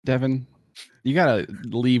Devin, you gotta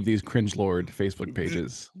leave these cringe lord Facebook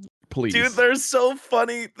pages, please. Dude, they're so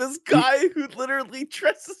funny. This guy who literally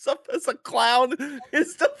dresses up as a clown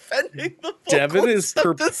is defending the Devin is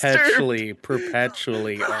vocalist of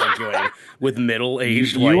perpetually arguing with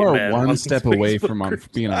middle-aged you white are men. one on step Facebook away from groups.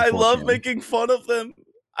 being I love unfortunate. making fun of them.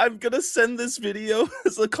 I'm gonna send this video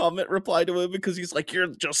as a comment reply to him because he's like, "You're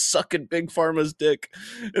just sucking Big Pharma's dick."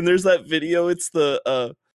 And there's that video. It's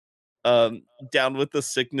the Down with the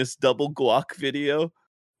Sickness double guac video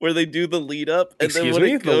where they do the lead up and Excuse then when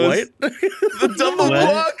me, it goes, the the double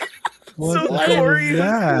What? guac. What So the hell Corey, is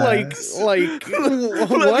that? like let me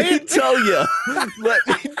what? tell you. Let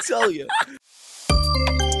me tell you.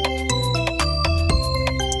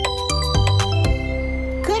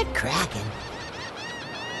 Good cracking.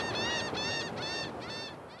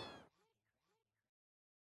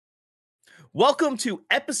 Welcome to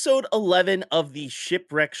episode 11 of the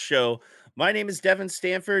Shipwreck Show. My name is Devin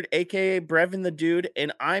Stanford, aka Brevin the Dude,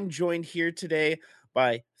 and I'm joined here today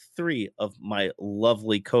by three of my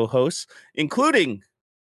lovely co-hosts, including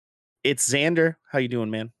it's Xander. How you doing,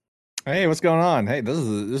 man? Hey, what's going on? Hey, this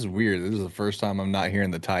is weird. This is the first time I'm not hearing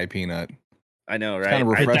the Thai peanut. I know, right? Kind of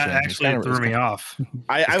refreshing. That actually threw me off.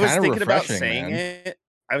 I was kinda thinking about refreshing, saying man. it.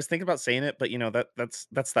 I was thinking about saying it, but you know that's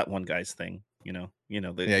that one guy's thing. You know. Yeah,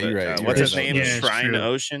 you're right, you're What's right. his name? Yeah, it's Shrine true.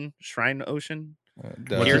 Ocean. What's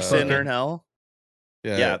Pearson his- Ernell.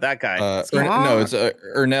 Yeah, that guy. No, it's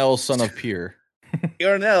Ernell, son of Pierre.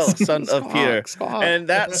 Ernell, son of Squawk, Pierre. squawk. And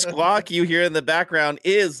that squawk you hear in the background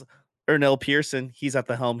is Ernell Pearson. He's at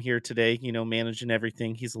the helm here today, you know, managing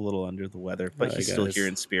everything. He's a little under the weather, but Hi, he's still guys. here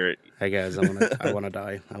in spirit. Hey guys, I want to die. I want to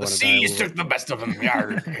die. A Seas little took the best of them.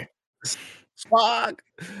 Yarr. Squawk.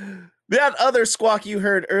 That other squawk you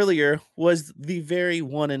heard earlier was the very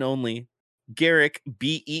one and only Garrick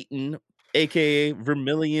B. Eaton, aka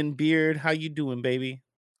Vermilion Beard. How you doing, baby?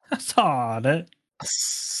 I saw that.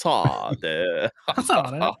 Saw the. I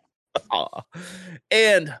saw that.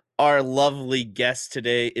 And our lovely guest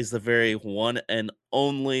today is the very one and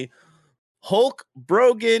only Hulk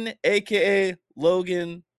Brogan, aka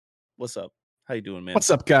Logan. What's up? How you doing, man? What's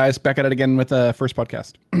up, guys? Back at it again with the first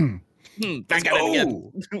podcast. Back at it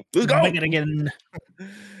again. Let's go. Make it again.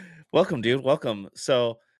 Welcome, dude. Welcome.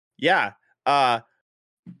 So, yeah, I'm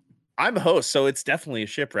a host, so it's definitely a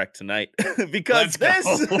shipwreck tonight because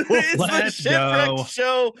Let's this go. is the Let's Shipwreck go.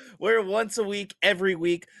 Show, where once a week, every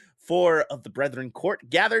week, four of the Brethren Court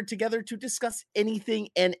gathered together to discuss anything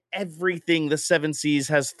and everything the Seven Seas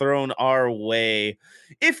has thrown our way.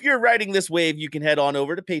 If you're riding this wave, you can head on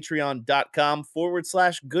over to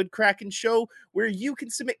patreon.com/Good Kraken Show, where you can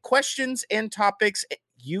submit questions and topics.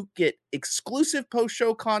 You get exclusive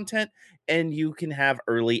post-show content, and you can have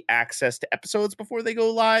early access to episodes before they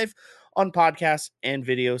go live on podcasts and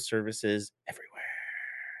video services everywhere.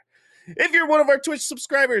 If you're one of our Twitch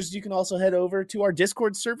subscribers, you can also head over to our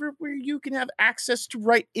Discord server where you can have access to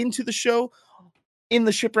right into the show in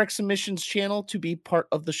the Shipwreck Submissions channel to be part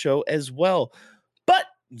of the show as well. But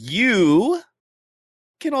you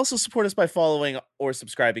can also support us by following or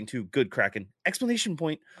subscribing to Good Kraken Explanation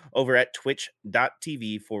Point over at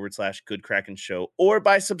twitch.tv/Good Kraken Show, or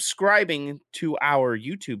by subscribing to our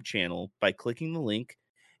YouTube channel by clicking the link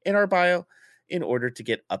in our bio in order to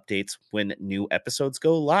get updates when new episodes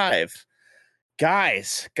go live.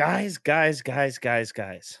 Guys. It's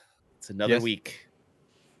another Yes. week,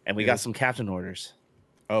 and we It got is. some captain orders.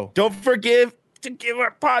 Oh, Don't forget to give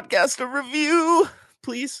our podcast a review.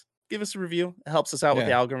 Please give us a review. It helps us out with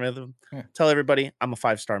the Yeah. algorithm. Yeah. Tell everybody I'm a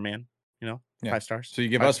 5-star man. You know, Yeah. 5 stars. so you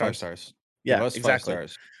give 5 us 5 stars. stars. Yeah, Give us 5 exactly.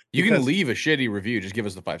 stars. You Because- can leave a shitty review. Just give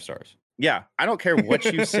us the 5 stars. Yeah, I don't care what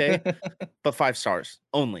you say, but 5 stars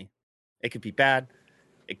only. It could be bad.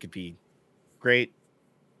 It could be great.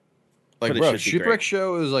 Like, But it bro, should be Shipwreck great.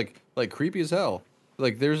 Show is like creepy as hell.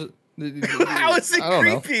 Like, there's How is it I don't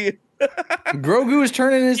know. creepy? Grogu is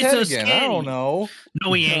turning his It's head so again. I don't scary. know.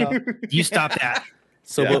 No, he ain't. You stop that.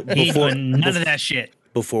 So Yeah. but He ain't before doing none of that shit.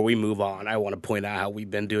 before we move on, I want to point out how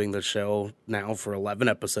we've been doing the show now for 11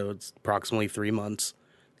 episodes, approximately 3 months,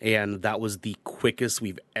 and that was the quickest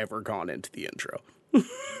we've ever gone into the intro.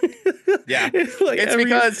 Yeah. It's It's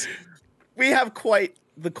because we have quite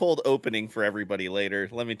the cold opening for everybody later.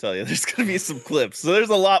 Let me tell you, there's going to be some clips. So there's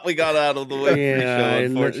a lot we got out of the way for the show, and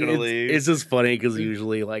unfortunately. it's just funny because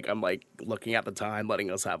usually like I'm like looking at the time,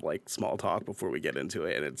 letting us have like small talk before we get into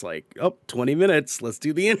it, and it's like, oh, 20 minutes, let's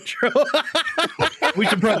do the intro. We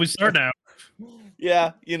should probably start now.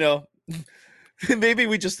 Yeah, you know, maybe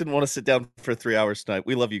we just didn't want to sit down for 3 hours tonight.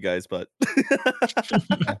 We love you guys, but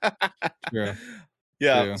Yeah.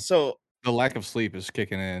 yeah. True. So The lack of sleep is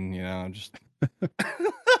kicking in. You know, just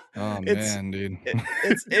Oh It's- man, dude.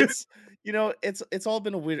 it's it's all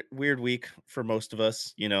been a weird week for most of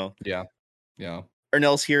us. Yeah.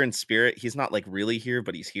 Ernell's here in spirit. He's not like really here,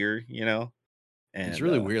 but he's here. And It's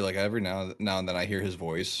really weird. Like every now and then I hear his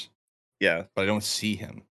voice, Yeah, but I don't see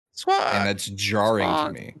him, Squawk. and that's jarring to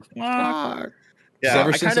Squawk. me. Squawk. Yeah, Yeah, ever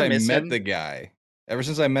I since kind I of miss met him. the guy,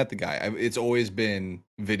 it's always been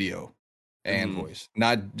video and voice,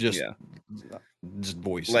 not just just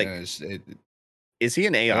voice. Like, and is he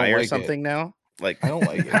an AI or like it. something now? Like, I don't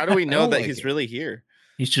like it. how do we I know don't that like he's it. really here?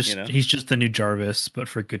 He's just he's just the new Jarvis, but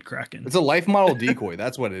for good Kraken. It's a life model decoy.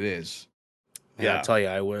 That's what it is. Yeah, I tell you,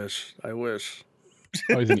 I wish.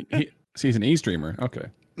 Oh, he's an e-streamer. Okay.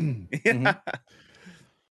 Yeah.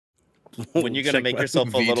 When you're gonna make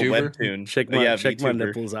yourself a little VTuber? webtoon, Check my VTuber.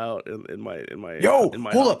 nipples out in my Yo, in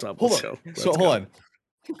my hold hot up, tub. hold Let's up. go. So Let's hold go.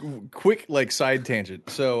 on. Quick side tangent.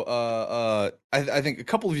 So I think a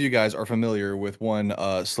couple of you guys are familiar with one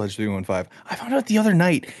Sledge 315. I found out the other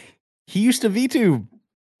night he used to VTube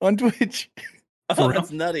on Twitch. Oh,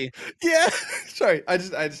 that's nutty. Yeah. Sorry. I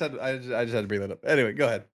just had to bring that up. Anyway, go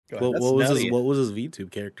ahead. What That's was nutty. what was his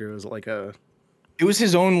VTube character? Was it like a? It was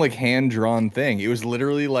his own like hand drawn thing. It was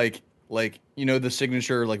literally like the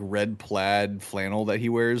signature like red plaid flannel that he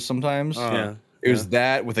wears sometimes. Yeah. It was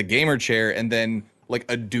that with a gamer chair and then like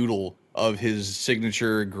a doodle of his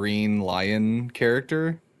signature green lion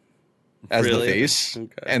character as Really? the face. Okay.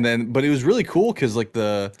 And then but it was really cool because like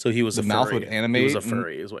the So he was the a mouth furry. would animate. He was a and-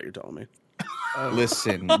 furry, is what you're telling me.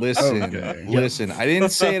 Listen. Okay. Listen. I didn't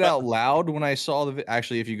say it out loud when I saw the.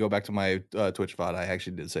 Actually, if you go back to my Twitch VOD, I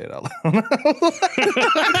actually did say it out loud.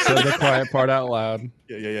 Said the quiet part out loud.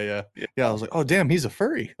 Yeah. I was like, oh damn, he's a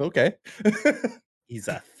furry. Okay. He's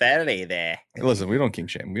a furry there. Listen, we don't kink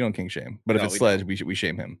shame. But No, if it's we Sledge, we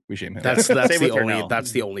shame him. That's Same the with only Ernell.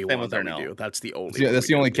 that's the only Same one with that we Ernell. do. That's the only. Yeah, one that's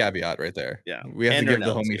we the only do. caveat right there. Yeah. We have And to give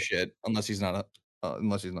the Ernell, homie too. shit unless he's not a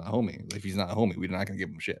homie. If he's not a homie, we're not gonna give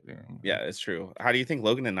him shit. Yeah, it's true. How do you think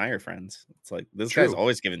Logan and I are friends? It's like this True. guy's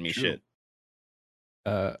always giving me True. shit.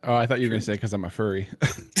 Oh, I thought you were gonna say because I'm a furry.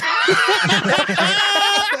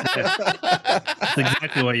 That's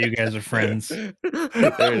exactly why you guys are friends. There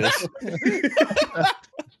it is.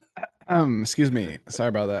 Excuse me. Sorry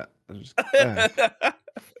about that.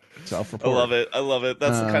 Self-report. I love it.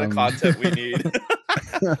 That's the kind of Um, content we need.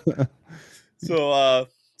 So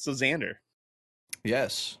Xander,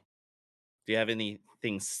 Yes. do you have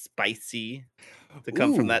anything spicy to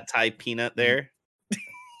come from Ooh. that Thai peanut there?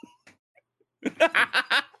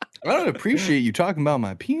 I don't appreciate you talking about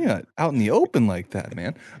my peanut out in the open like that,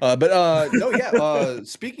 man. No, yeah.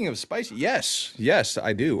 Speaking of spicy, yes,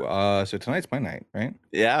 I do. So tonight's my night, right?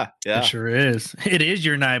 Yeah. It sure is. It is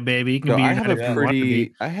your night, baby. It can So be your I have night a if you want to be.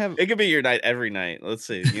 pretty. I have. It could be your night every night. Let's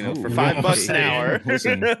see. For Ooh, $5 an hey,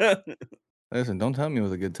 hour. Listen, don't tell me it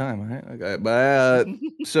was a good time, all right? Okay, but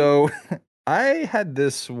so I had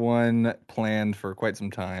this one planned for quite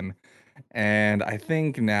some time, and I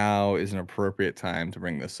think now is an appropriate time to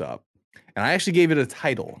bring this up. And I actually gave it a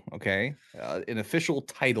title, okay, an official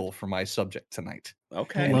title for my subject tonight.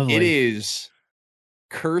 Okay. And Lovely. it is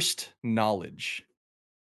cursed knowledge.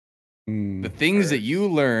 Mm. The things that you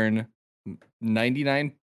learn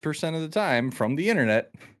 99% of the time from the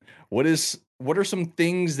internet. What are some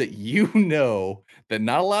things that you know that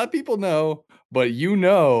not a lot of people know, but you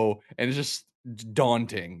know, and it's just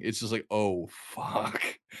daunting. It's just like, oh fuck.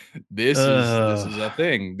 This is a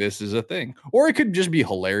thing. This is a thing. Or it could just be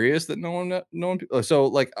hilarious that no one so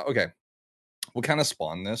like okay. What kind of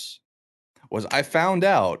spawned this was I found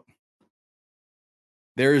out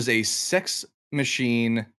there is a sex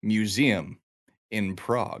machine museum in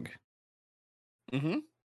Prague. Mm-hmm.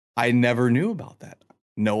 I never knew about that.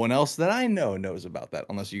 No one else that I know knows about that,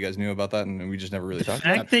 unless you guys knew about that, and we just never really The talked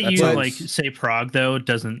about fact it. that you That's- like say Prague though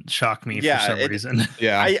doesn't shock me Yeah, for some reason.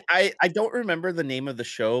 Yeah, I don't remember the name of the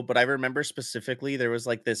show, but I remember specifically there was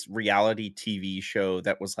like this reality TV show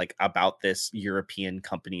that was like about this European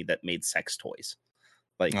company that made sex toys.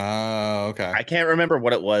 Like okay. I can't remember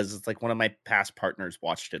what it was. It's like one of my past partners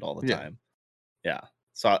watched it all the Yeah. time. Yeah.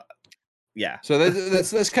 So yeah. So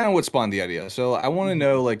that's kind of what spawned the idea. So I want to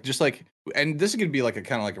know, like, just like, and this is gonna be like a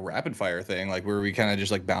kind of like a rapid fire thing, like where we kind of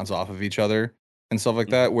just like bounce off of each other and stuff like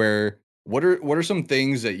that. Where what are some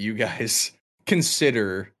things that you guys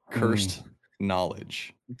consider cursed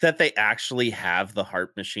knowledge? That they actually have the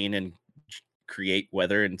heart machine and create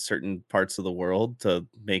weather in certain parts of the world to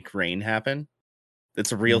make rain happen.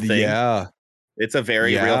 It's a real thing. Yeah, It's a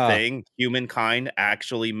very real Yeah. thing. Humankind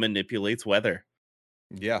actually manipulates weather.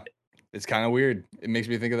 yeah. It's kind of weird. It makes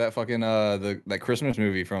me think of that fucking that Christmas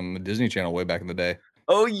movie from the Disney Channel way back in the day.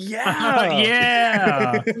 Oh yeah,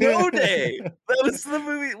 Yeah. Snow Day. That was the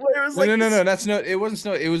movie where it was No, like no. That's no. It wasn't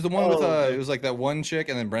Snow. It was the one with Oh, It was like that one chick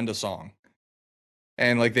and then Brenda Song,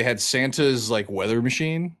 and like they had Santa's like weather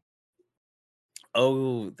machine,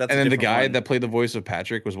 Oh, that's and a then the different guy one. that played the voice of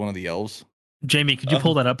Patrick was one of the elves. Jamie, could you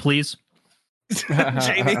pull that up, please?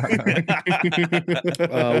 Jamie.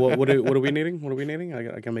 What are we needing? What are we needing?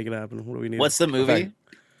 I can make it happen. What do we need? What's the movie? fact-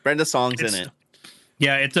 Brenda Song's in It's- it.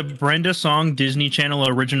 Yeah, it's a Brenda Song Disney Channel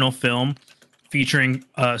original film featuring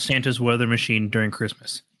Santa's weather machine during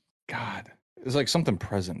Christmas. God, it's like something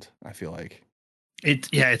present. I feel like. It's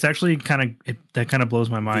actually that kind of blows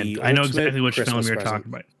my mind. The I know ultimate exactly which film Christmas you're present.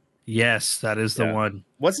 talking about. Yes, that is the Yeah. one.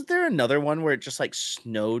 Wasn't there another one where it just like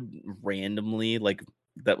snowed randomly? Like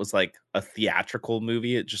that was like a theatrical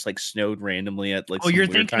movie. It just like snowed randomly at like Oh, some you're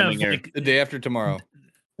weird thinking time of year. like The Day After Tomorrow.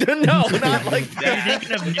 No, not like you're that.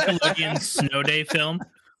 thinking of Nickelodeon's Snow Day film.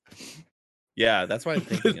 Yeah, that's what I'm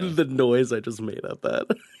thinking of. The noise I just made at that.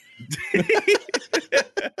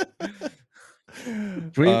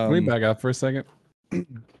 Can we back up for a second?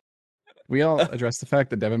 We all address the fact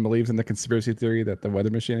that Devin believes in the conspiracy theory that the weather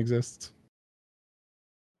machine exists.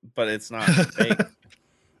 But it's not fake.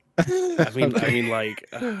 I mean, like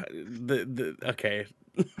okay.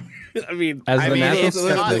 I mean, As I the mean, natural it's not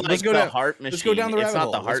skeptic, like let's go the down- heart machine. let's go down the It's rabbit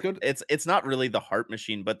not the hole. Let's heart. go- It's not really the heart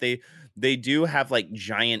machine, but they do have like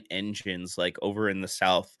giant engines like over in the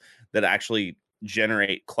south that actually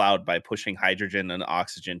generate cloud by pushing hydrogen and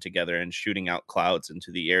oxygen together and shooting out clouds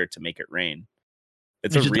into the air to make it rain.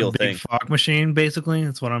 It's Just a real big thing. fog machine, basically.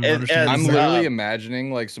 That's what I'm And- understanding. I'm It's, literally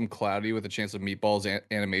imagining like some Cloudy with a Chance of Meatballs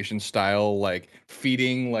animation style, like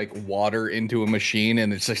feeding like water into a machine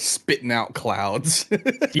and it's like spitting out clouds.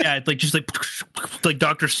 Yeah, it's like just like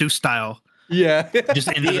Dr. Seuss style, Yeah. just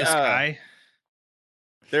into the The, sky.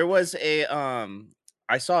 There was a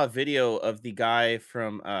I saw a video of the guy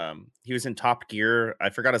from he was in Top Gear. I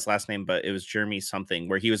forgot his last name, but it was Jeremy something,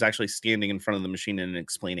 where he was actually standing in front of the machine and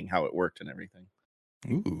explaining how it worked and everything.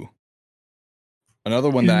 Ooh. Another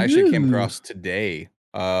one that I actually came Ooh. across today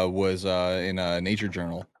was in a Nature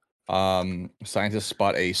Journal. Scientists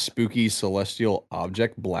spot a spooky celestial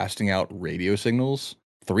object blasting out radio signals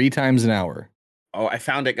 3 times an hour. Oh, I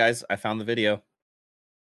found it, guys. I found the video.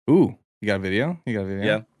 Ooh, you got a video? You got a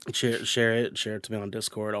video? Yeah. share it to me on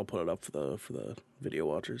Discord. I'll put it up for the video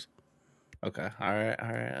watchers. Okay. All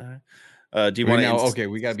right. Do you Right want now, to okay,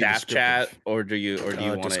 we gotta be Snapchat descriptive. or do you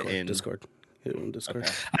want Discord, it in Discord? Hit it on Discord.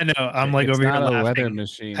 Okay. I know. I'm like It's over here not a weather laughing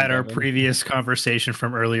machine. at our Devin. previous conversation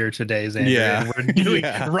from earlier today, Xander. Yeah. And we're doing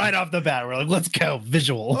Yeah. right off the bat. We're like, let's go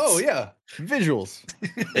visuals. Oh yeah, visuals.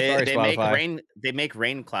 They, Sorry, they make Spotify. rain. They make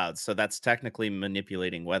rain clouds, so that's technically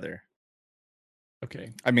manipulating weather.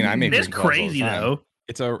 Okay. I mean, I make It's rain clouds all the crazy time. though.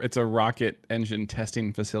 It's a rocket engine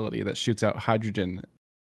testing facility that shoots out hydrogen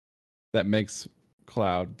that makes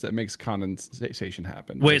clouds, that makes condensation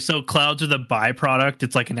happen. Wait, so clouds are the byproduct?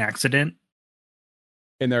 It's like an accident?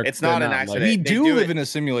 And It's they're not an like- accident. We They do do live it- in a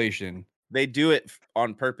simulation. They do it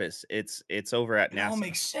on purpose. It's over at It all NASA.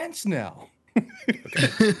 makes sense now.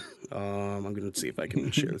 I'm gonna see if I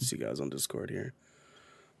can share this to you guys on Discord here.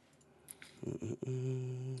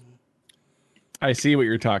 I see what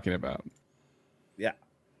you're talking about. Yeah.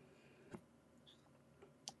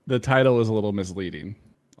 The title is a little misleading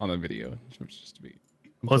on the video. Just to be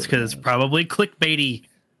Well, it's because it's completely probably clickbaity.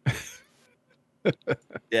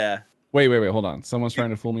 Yeah. Wait, hold on. Someone's trying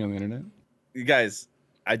to fool me on the internet? You guys,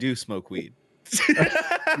 I do smoke weed.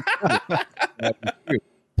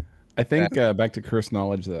 I think back to cursed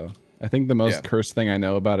knowledge though. I think the most Yeah. cursed thing I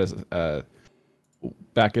know about is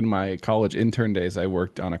back in my college intern days, I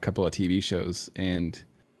worked on a couple of TV shows, and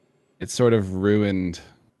it sort of ruined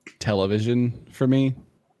television for me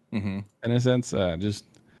Mm-hmm. in a sense. Just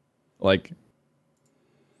like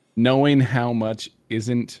knowing how much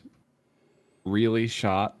isn't really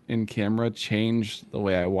shot in camera changed the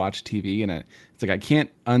way I watch TV, and it's like I can't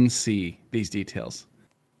unsee these details.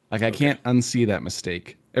 Like I can't unsee that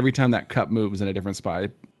mistake. Every time that cup moves in a different spot, I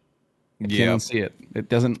can't Yeah, unsee it. It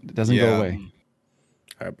doesn't go Yeah. away.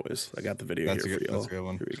 All right, boys, I got the video That's here a good- for y'all. that's a good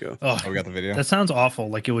one. Here we go. Oh, Oh, we got the video. that sounds awful.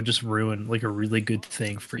 Like it would just ruin like a really good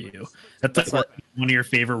thing for you. That's like That's one of your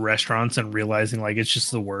favorite restaurants and realizing like it's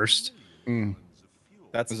just the worst. Mm.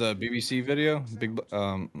 That's It was a BBC video.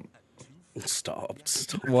 Stop.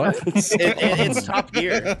 What? it's Top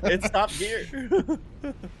Gear. It's Top Gear.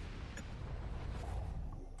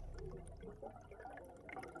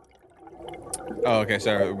 Oh, okay.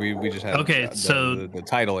 Sorry, we just had Okay, so- the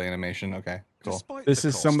title animation. Okay, cool. This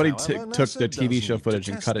is somebody took the TV show footage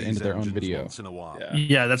and cut it into their own video. Yeah.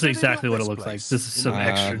 Yeah, that's exactly what it looks like. This is some Ah,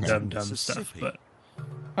 extra okay. dumb stuff, but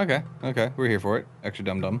Okay. We're here for it. Extra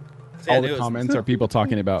dum dum. Yeah, All it the was- comments are people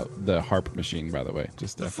talking about the harp machine, by the way.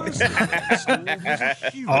 Just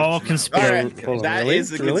FYI. All All conspiracy. right, that Really? is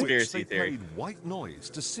the Really? conspiracy theory. Played white noise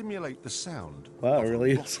to simulate the sound. Wow, of a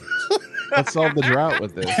really? rocket. Let's solve the drought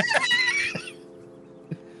with this.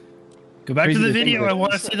 Go back to Crazy the to think video. that- I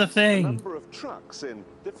want to see the A thing. number of trucks in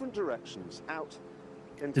different directions out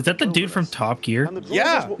into Is that the dude from wilderness. Top Gear? And the drivers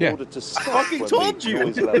Yeah. were Yeah. ordered to stop fucking when told the you.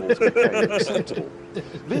 noise levels became acceptable.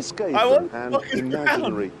 This gave I them wasn't an fucking around.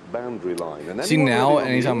 imaginary boundary line. And See, anyone now, really on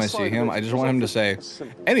the anytime I inside see of him, it I just was want him to offered say, a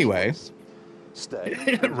simple anyway. choice. Stay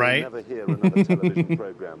and you'll Right. never hear another television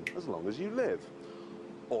program as long as you live.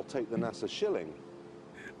 Or take the NASA shilling.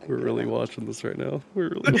 and We're get really out. watching this right now. We're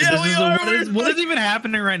really. Yeah, This we is are. what is even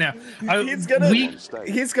happening right now? He's gonna we-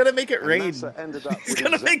 he's gonna make it And rain. NASA ended up He's with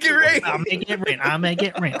gonna make it exactly rain. I'll make it rain. I'll make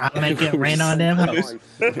it rain. I'll make it rain on them hoes.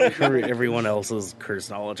 Everyone else's cursed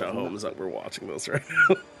knowledge at home is that we're watching this right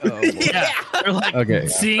now. Yeah, they're like Okay.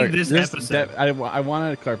 seeing Okay, this episode. I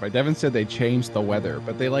want to clarify. Devin said they changed the weather,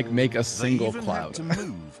 but they like make a They single even cloud. had to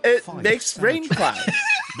move It 5 makes rain cemeteries clouds.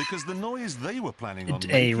 because the noise they were planning on A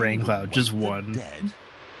making rain would cloud, just wake the one. dead.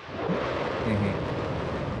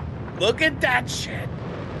 Look at that shit.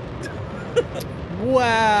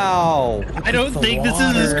 Wow. I don't think this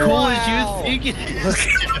is as cool as you think it is.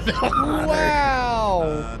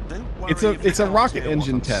 Wow. Don't It's worry a if it's you a can't rocket hear what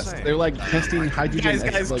engine I'm test. saying. They're like testing hydrogen.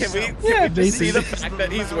 Guys, like, can we Yeah, just see the basically. fact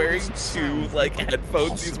that he's wearing two like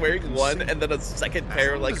headphones? He's wearing one and then a second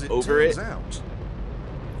pair And like as over it. turns out,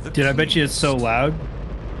 the Dude, I bet you it's so keys- loud.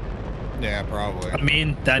 Yeah, probably. I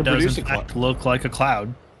mean, that To does produce in a fact look like a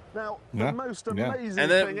cloud. Now, Yeah, the most yeah. amazing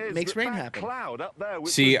And then thing is makes that rain that happen. cloud up there,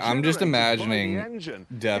 which See, was I'm just generated by the imagining engine,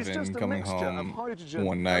 is Devin just a coming mixture of home hydrogen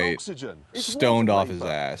one and night, oxygen. It's stoned water off his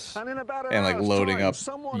vapor. ass, And in about an and like hour's loading time, up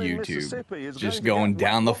someone in YouTube, Mississippi is just going going to get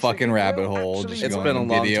down the wet watching fucking will rabbit hole, actually just It's going been a long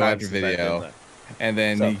video time after since I've done video, that. and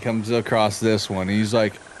then So- he comes across this one. And he's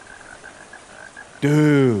like,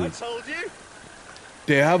 "Dude, told you.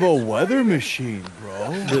 they have a weather machine,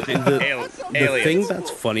 bro." The thing that's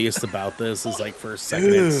funniest about this is like for a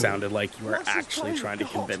second it sounded like you were actually trying to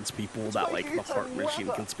convince people that like the heart machine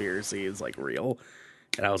conspiracy is like real.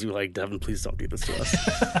 And I was like, Devin, please don't do this to us.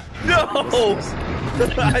 No,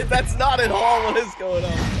 that's not at all what is going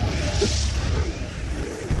on.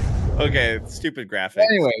 Okay, stupid graphics.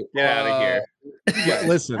 Anyway, Get out of here. Yeah,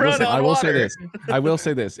 listen. Run on I will say water. this. I will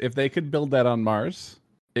say this. If they could build that on Mars,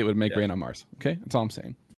 it would make Yeah. rain on Mars. Okay, that's all I'm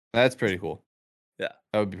saying. That's pretty cool. Yeah.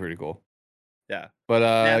 That would be pretty cool. Yeah. But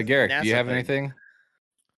NASA Garrick, do you have thing. anything?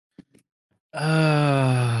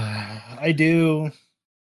 I do.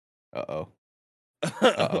 Uh-oh.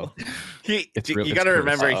 Uh-oh. It's real- You it's got to real.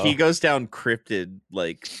 remember, he Uh-oh. goes down cryptid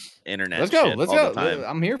like internet. Let's go. shit Let's all go. the time.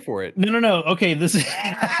 I'm here for it. No. Okay, this is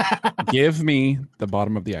Give me the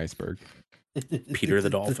bottom of the iceberg. Peter the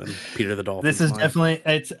Dolphin. Peter the Dolphin. This is definitely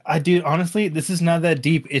it's I do honestly, this is not that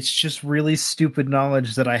deep. It's just really stupid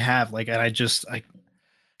knowledge that I have. Like, and I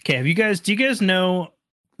okay, do you guys know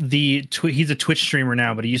he's a Twitch streamer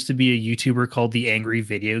now, but he used to be a YouTuber called the Angry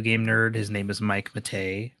Video Game Nerd. His name is Mike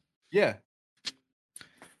Matei. Yeah.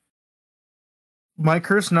 My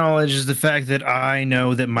cursed knowledge is the fact that I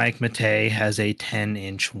know that Mike Matei has a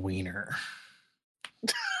 10-inch wiener.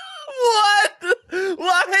 What?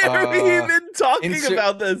 Why are we even talking insert-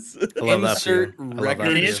 about this? I love that for Insert you. I love that record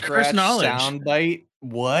for It you. is scratch cursed knowledge. soundbite.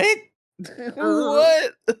 What?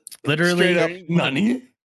 What? Literally, Straight up nani?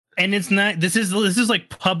 and it's not. This is like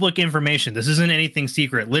public information. This isn't anything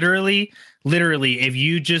secret. Literally, if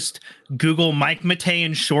you just Google Mike Matei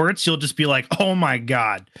in shorts, you'll just be like, "Oh my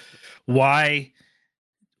god, why?"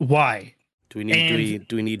 Do we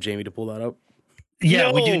need Jamie to pull that up?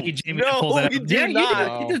 Yeah, we do No, need Jamie to no, pull that we up. do Yeah,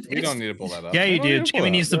 not. No, we don't need to pull that up. Yeah, We you don't do. need to pull Jamie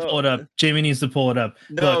that needs up. to pull it up. Jamie needs to pull it up.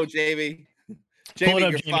 No, Look, Jamie. Pull it Jamie,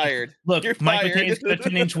 up, you're Jamie. fired. Look, You're Mike fired. Matei's got a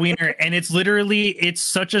 10-inch wiener, and it's literally it's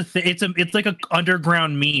such a it's like a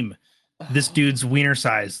underground meme. This dude's wiener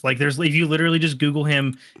size. Like, there's if you literally just Google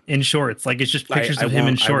him in shorts, like it's just pictures of him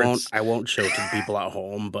in shorts. I won't show it to the people at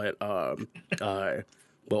home, but well,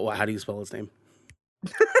 how do you spell his name?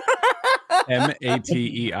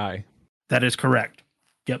 Matei. That is correct.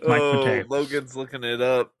 Yep, Mike Oh, Matei. Logan's looking it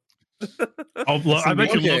up. I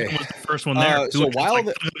bet you Okay. Logan was the first one there. So Who was while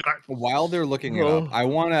like, While they're looking it up, I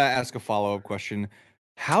want to ask a follow-up question.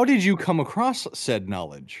 How did you come across said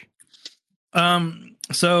knowledge?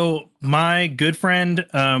 So my good friend,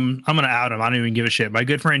 I'm gonna out him. I don't even give a shit. My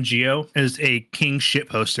good friend Gio is a king shit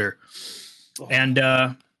poster, and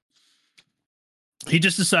he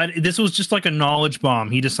just decided this was just like a knowledge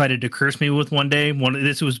bomb. He decided to curse me with one day.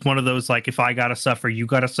 This was one of those like if I gotta suffer, you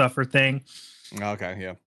gotta suffer thing. Okay,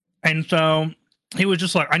 yeah. And so he was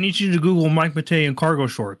just like, I need you to Google Mike Matei and cargo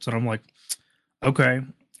shorts. And I'm like, okay.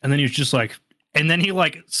 And then he was just like, and then he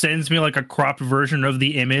like sends me like a cropped version of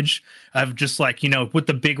the image of just like, with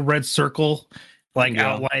the big red circle, like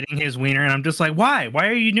outlining his wiener. And I'm just like, why? Why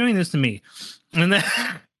are you doing this to me? And then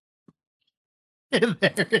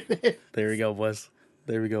There we go, boys.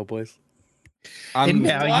 There we go, boys. And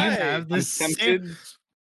now you have this tempted.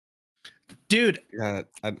 Dude. Yeah,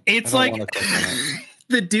 it's like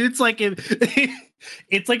the dude's like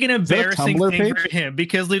it's like an embarrassing thing for him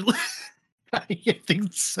because I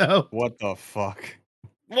think so. What the fuck?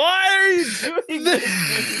 Why are you doing this?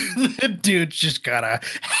 The dude's just got a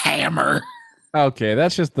hammer. Okay,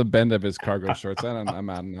 that's just the bend of his cargo shorts. I'm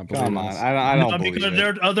out. Come on, I don't believe because it. there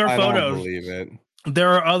are other photos. I don't believe it. There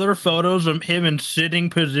are other photos of him in sitting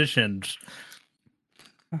positions.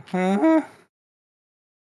 Huh?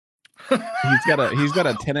 He's got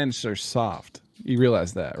a 10-inch or soft. You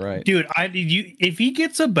realize that, right? Dude, if he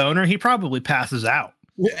gets a boner, he probably passes out.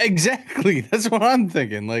 Exactly. That's what I'm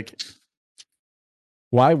thinking. Like,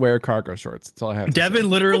 why wear cargo shorts? That's all I have to Devin say.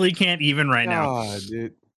 literally can't even right now.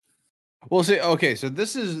 Dude. Well, see, okay, so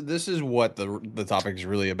this is what the topic is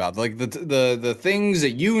really about. Like the things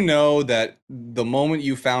that that the moment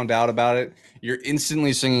you found out about it, you're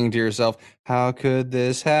instantly singing to yourself, "How could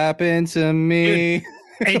this happen to me?" Dude,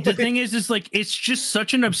 and the thing is like it's just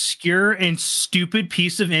such an obscure and stupid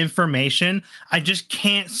piece of information. I just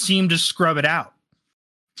can't seem to scrub it out.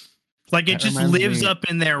 Like it just lives up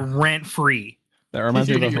in there rent free. That reminds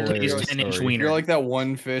me of a hilarious 10-inch story. wiener. You're like that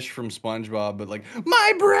one fish from SpongeBob, but like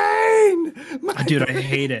my brain. Dude, I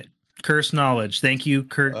hate it. Curse knowledge. Thank you,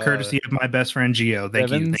 courtesy of my best friend Geo. Thank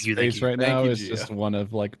you. Right now is just one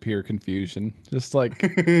of like pure confusion. Just like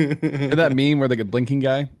that meme where the blinking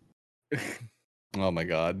guy. Oh my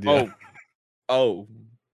god. Yeah. Oh.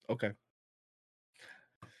 Okay.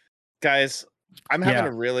 Guys, I'm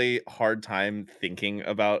having a really hard time thinking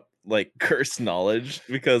about like curse knowledge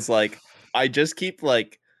because like I just keep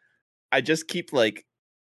like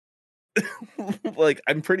like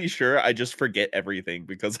I'm pretty sure I just forget everything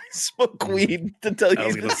because I smoke weed to tell you. I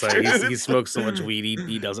was gonna say he smokes so much weed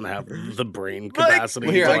he doesn't have the brain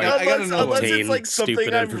capacity. Like, unless it's like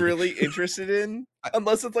something I'm really interested in.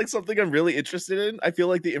 Unless it's like something I'm really interested in, I feel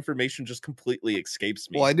like the information just completely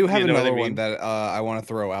escapes me. Well, I do have another one that I want to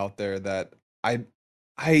throw out there that I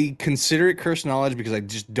consider it cursed knowledge because I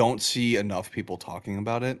just don't see enough people talking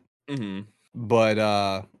about it. Mm-hmm.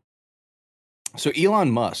 But so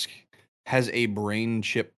Elon Musk has a brain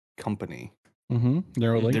chip company. Mm-hmm.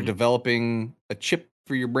 They're developing a chip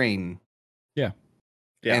for your brain. Yeah.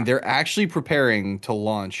 And they're actually preparing to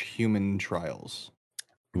launch human trials.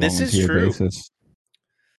 This is true.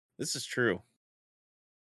 This is true.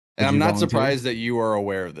 And I'm not surprised that you are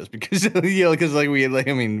aware of this because because like we're no,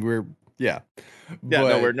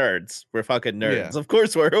 we're nerds. We're fucking nerds. Yeah. Of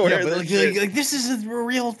course we're aware of this. Like this is a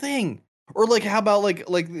real thing. Or like how about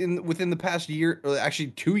within the past year, or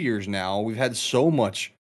actually 2 years now, we've had so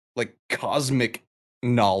much like cosmic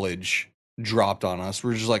knowledge dropped on us.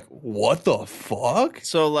 We're just like, what the fuck?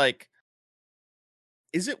 So like,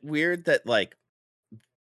 is it weird that like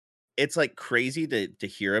it's like crazy to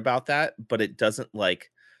hear about that, but it doesn't like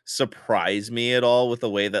surprise me at all with the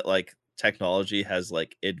way that like technology has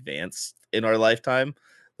like advanced in our lifetime?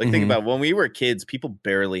 Like think about when we were kids, people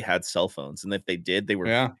barely had cell phones, and if they did, they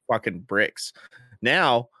were fucking bricks.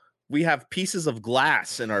 Now we have pieces of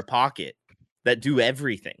glass in our pocket that do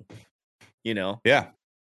everything. Yeah.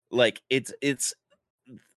 Like it's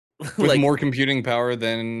with like, more computing power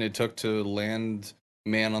than it took to land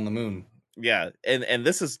man on the moon. Yeah, and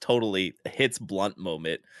this is totally hits blunt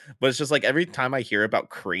moment, but it's just like every time I hear about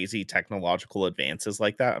crazy technological advances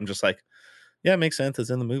like that, I'm just like, yeah, it makes sense. It's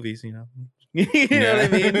in the movies, you know what I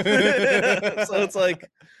mean? So it's like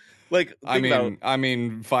I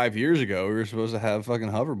mean, 5 years ago we were supposed to have fucking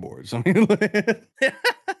hoverboards. I mean,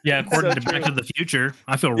 yeah, according to Back to the Future,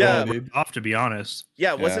 I feel really off, to be honest.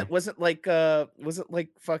 Yeah, wasn't like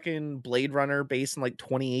fucking Blade Runner based in like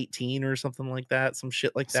 2018 or something like that, some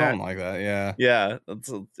shit like that, something like that. Yeah.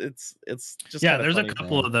 It's just there's a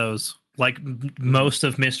couple of those. Like most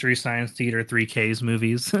of Mystery Science Theater 3K's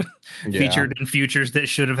movies featured in futures that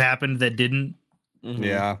should have happened that didn't. Mm-hmm.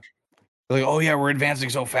 Yeah. Like, oh yeah, we're advancing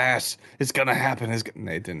so fast. It's gonna happen. It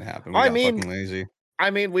didn't happen. We got fucking lazy. I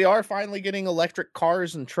mean, we are finally getting electric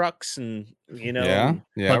cars and trucks, and yeah,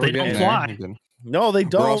 but they don't fly. No, they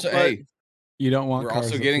don't. Also, you don't want. We're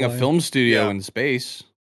also getting a film studio in space.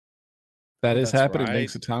 That is happening.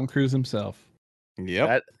 Thanks to Tom Cruise himself.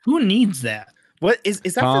 Yep. Who needs that? What is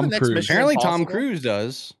that Tom for the next Cruise. Mission Apparently, Impossible? Tom Cruise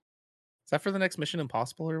does. Is that for the next Mission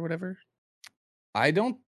Impossible or whatever? I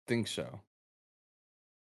don't think so.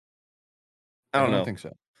 I don't know. think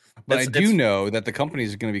so. But I do know that the company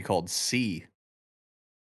is going to be called SEE.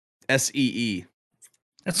 SEE.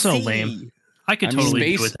 That's so lame. I could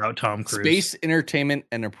totally do without Tom Cruise. Space Entertainment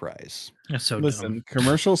Enterprise. That's so Listen, dumb.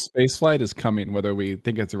 commercial spaceflight is coming, whether we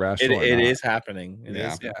think it's rational or It not. is happening. It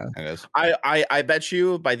is. It is. I bet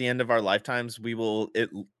you by the end of our lifetimes,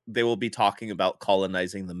 they will be talking about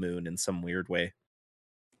colonizing the moon in some weird way.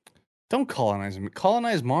 Don't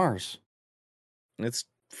colonize Mars. It's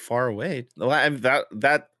far away.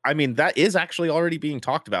 That is actually already being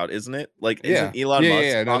talked about, isn't it? Like, isn't Elon Musk?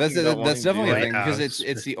 Yeah. No, that's definitely a thing because It's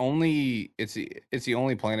it's the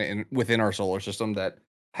only planet within our solar system that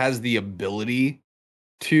has the ability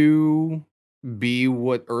to be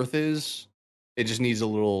what Earth is. It just needs a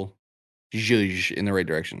little zhuzh in the right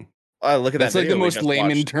direction. Look at That's that. like the most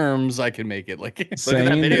layman terms I can make it. Like saying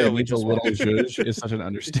that video we just little zhuzh is such an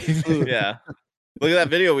understatement. Yeah. Look at that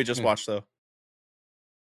video we just watched, though.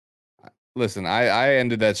 Listen, I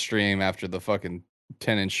ended that stream after the fucking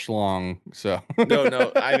 10-inch schlong. So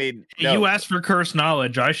no. I mean, no. You asked for cursed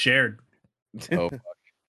knowledge. I shared. Oh,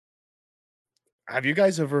 have you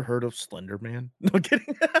guys ever heard of Slender Man? No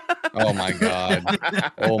kidding. Oh my god.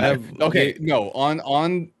 Oh my. Okay, no.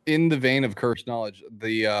 On in the vein of cursed knowledge,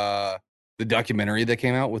 the documentary that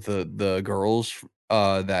came out with the girls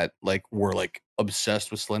that like were like obsessed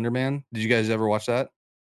with Slender Man. Did you guys ever watch that?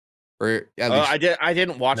 Or I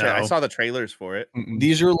didn't watch it. I saw the trailers for it.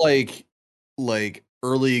 These are like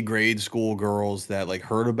early grade school girls that like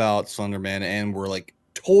heard about Slender Man and were like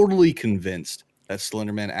totally convinced that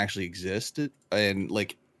Slender Man actually existed, and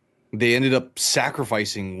like they ended up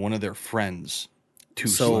sacrificing one of their friends to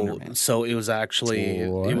Slender Man. So it was actually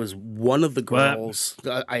it was one of the girls.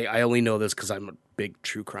 I only know this because I'm a big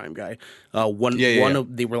true crime guy.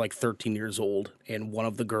 They were like 13 years old, and one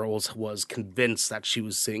of the girls was convinced that she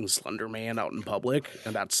was seeing Slender Man out in public,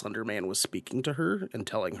 and that Slender Man was speaking to her and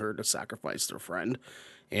telling her to sacrifice their friend.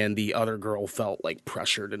 And the other girl felt like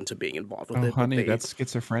pressured into being involved with it. Honey, that's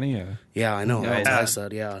schizophrenia. Yeah, I know. That's what I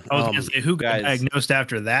said. Yeah, I was gonna say, who got diagnosed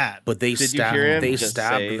after that? But they stabbed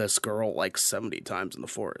say... this girl like 70 times in the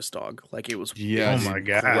forest, dog. Like it was. Yeah. Oh my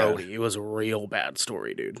god. Grody. It was a real bad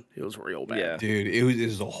story, dude. It was real bad. Yeah. Dude, it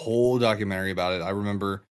was a whole documentary about it. I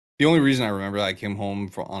remember. The only reason I remember, I came home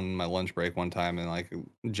on my lunch break one time, and like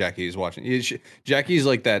Jackie's watching. Jackie's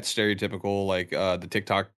like that stereotypical like the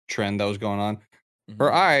TikTok trend that was going on.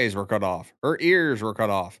 Her eyes were cut off. Her ears were cut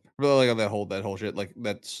off. Really, like that whole shit. Like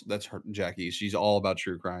that's her Jackie. She's all about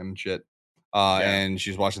true crime and shit. And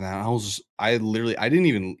she's watching that. And I didn't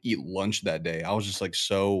even eat lunch that day. I was just like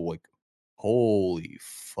so like, holy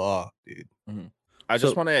fuck, dude. I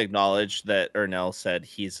just want to acknowledge that Ernell said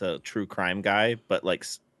he's a true crime guy, but like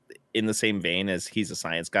in the same vein as he's a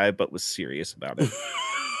science guy, but was serious about it.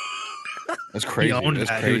 That's crazy. That's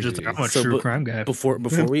crazy. Just, I'm a true crime guy. Before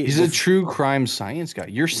we, he's a true crime science guy.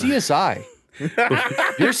 You're CSI. You're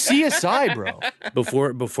CSI, bro.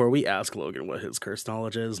 Before we ask Logan what his curse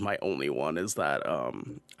knowledge is, my only one is that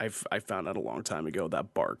I found out a long time ago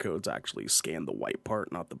that barcodes actually scan the white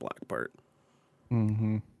part, not the black part.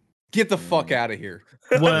 Mm-hmm. Get the fuck out of here.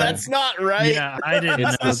 Well, that's not right. Yeah, I didn't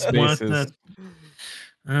know.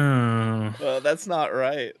 That's not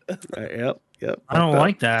right. Yep. I don't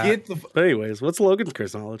like that. But anyways, what's Logan's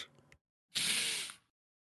curse knowledge?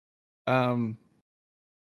 I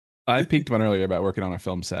peeked one earlier about working on a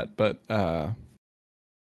film set, but I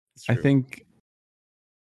think,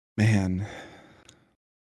 man,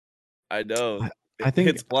 I know. I think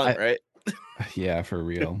it's blunt, right? Yeah, for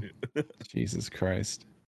real. Jesus Christ.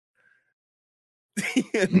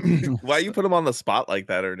 Why you put him on the spot like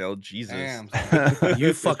that, Ernell? Jesus. Damn, you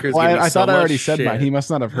fuckers. Well, I thought I already said mine. He must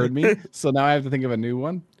not have heard me. So now I have to think of a new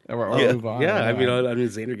one or move on. Yeah, I mean,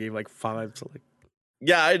 Xander gave like 5. So like,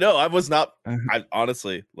 yeah, I know. I was not. I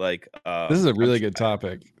honestly like. This is a really good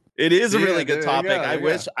topic. It is a really good topic.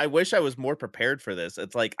 I wish I was more prepared for this.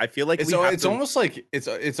 It's like I feel like it's almost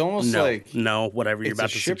like no, whatever you're about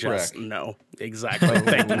to suggest. No, exactly.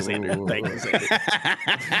 Thank you, Xander. Thank you,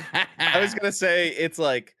 Xander. I was gonna say it's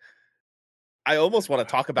like I almost want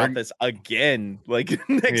to talk about this again, like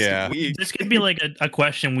next week. This could be like a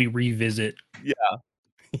question we revisit. Yeah.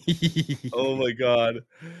 Oh my god.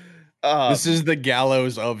 This is the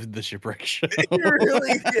gallows of the Shipwreck show. It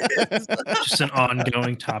really is. Just an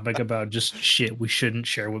ongoing topic about just shit we shouldn't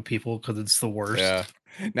share with people because it's the worst. Yeah.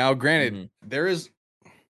 Now, granted, there's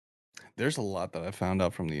a lot that I found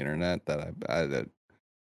out from the internet that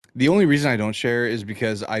the only reason I don't share is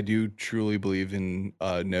because I do truly believe in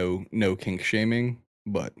no kink shaming.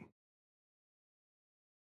 But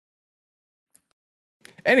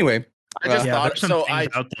anyway, I just thought so.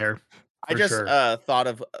 Out there. I just sure. thought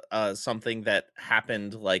of something that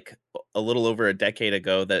happened like a little over a decade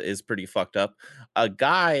ago that is pretty fucked up. A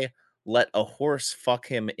guy let a horse fuck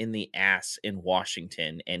him in the ass in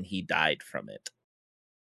Washington, and he died from it.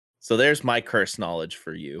 So there's my curse knowledge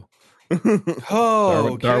for you.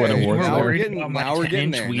 Oh, Darwin okay. Awards Now there. we're getting About my there.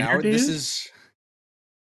 10-inch wiener, Now this dude? is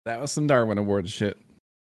That was some Darwin Award shit.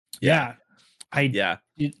 Yeah. Yeah,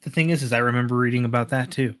 The thing is I remember reading about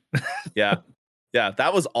that too. yeah, yeah.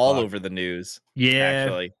 That was all Fuck. over the news. Yeah.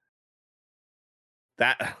 Actually,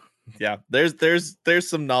 that yeah. There's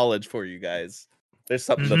some knowledge for you guys. There's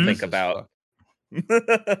something to Mhm. think Jesus about. fuck.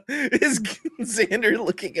 Is Xander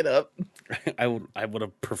looking it up? I would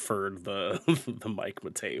have preferred the the Mike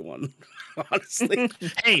Matei one, honestly.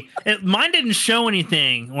 Hey, mine didn't show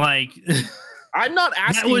anything. Like I'm not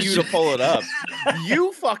asking was you to pull it up.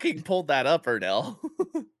 You fucking pulled that up, Ernell.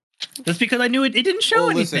 that's because I knew it didn't show Oh,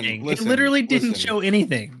 listen, anything. listen, it literally didn't listen. show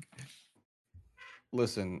anything.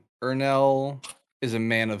 Listen, Ernell is a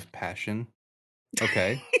man of passion.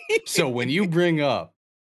 Okay. So when you bring up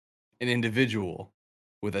an individual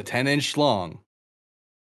with a 10-inch schlong,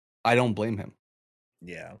 I don't blame him.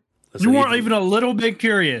 Yeah. Listen, You weren't even- even a little bit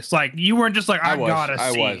curious. Like you weren't just like I was, gotta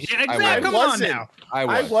I see. was, Yeah, I exactly. was. Come on now.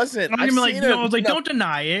 I wasn't. I I've like, seen I was like, enough- don't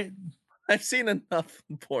deny it. I've seen enough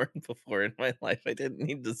porn before in my life. I didn't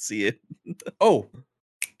need to see it. Oh.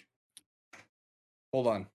 Hold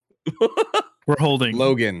on. We're holding.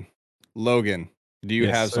 Logan, do you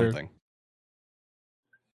Yes, have sir. something?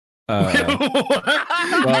 Well,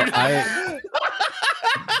 I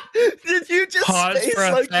Did you just Pause space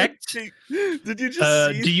for like effect. did you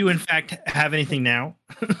just see? Do you in fact have anything now?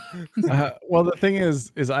 well, the thing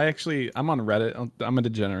is I'm on Reddit. I'm a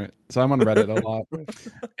degenerate, so I'm on Reddit a lot.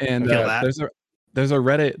 And Feel that. there's a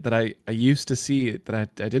Reddit that I used to see that I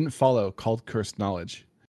didn't follow called Cursed Knowledge.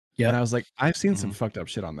 Yeah. And I was like, I've seen some fucked up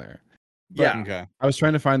shit on there. Yeah. Okay. I was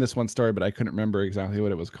trying to find this one story, but I couldn't remember exactly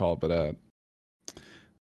what it was called. But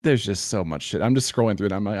there's just so much shit. I'm just scrolling through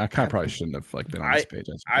it. I'm like, I kind of probably shouldn't have like been on this page.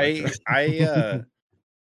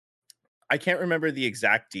 I can't remember the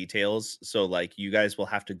exact details, so like you guys will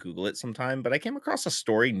have to Google it sometime. But I came across a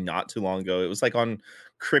story not too long ago. It was like on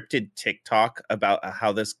cryptid TikTok about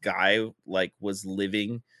how this guy like was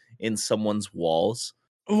living in someone's walls,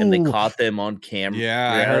 and they Ooh. caught them on camera.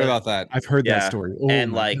 Yeah, I heard about that. I've heard that story. Oh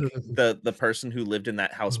And my like God. the person who lived in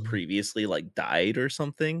that house previously like died or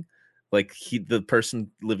something. Like the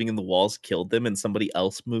person living in the walls killed them, and somebody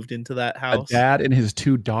else moved into that A house. dad and his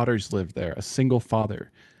 2 daughters lived there, a single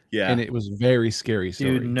father. Yeah, And it was very scary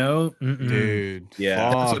story. Dude, no. Dude.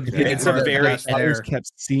 Yeah. Fuck The that. It's a very- fathers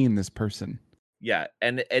kept seeing this person. yeah,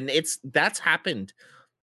 and that's happened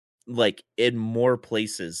like in more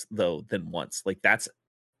places though than once. Like that's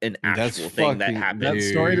an That's actual thing that fucking- happened. That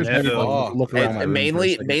Dude, story just made me fuck. look around my And room for a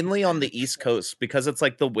second. mainly on the East Coast, because it's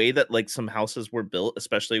like the way that like some houses were built,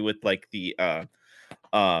 especially with like the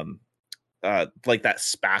like that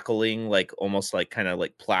spackling, like almost like kind of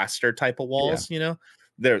like plaster type of walls, you know,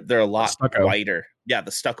 they're a lot stucco. whiter. Yeah,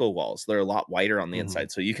 the stucco walls, they're a lot whiter on the Mhm.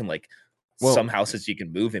 inside, so you can like Well, some houses you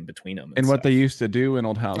can move in between them. And what stuff. they used to do in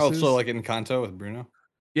old houses. Oh, so like in Kanto with Bruno?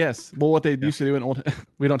 Yes. Well, what they used to do in old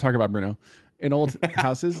we don't talk about Bruno. In old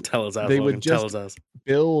houses, Tell us, they would tell just us.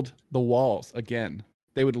 build the walls again.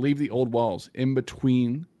 They would leave the old walls in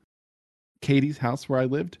between Katie's house where I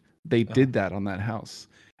lived. They did that on that house.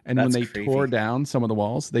 And when That's they tore creepy. down some of the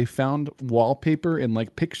walls, they found wallpaper and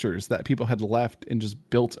like pictures that people had left and just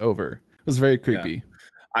built over. It was very creepy.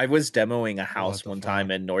 I was demoing a house the one time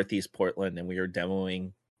fuck? in Northeast Portland, and we were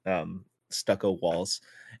demoing stucco walls,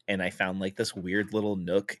 and I found like this weird little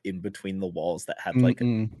nook in between the walls that had like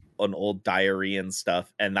Mm-mm. an old diary and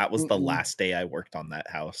stuff, and that was the Mm-mm. last day I worked on that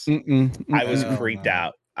house. Mm-mm. I was Hell creeped no.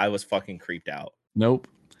 out. I was fucking creeped out. Nope.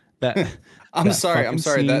 That I'm That sorry. I'm fucking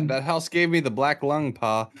sorry. scene- That house gave me the black lung,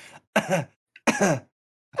 pa. I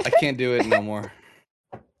can't do it no more.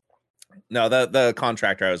 No, the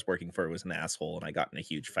contractor I was working for was an asshole, and I got in a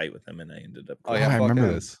huge fight with him, and I ended up. Oh, yeah, I fuck remember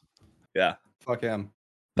him. this. Yeah. Fuck him.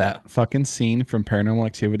 That fucking scene from Paranormal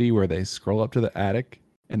Activity where they scroll up to the attic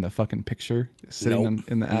and the fucking picture is sitting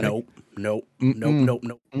in the attic. Nope.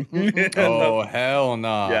 Mm-mm. Oh, hell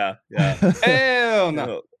no. Yeah. Yeah. Hell no.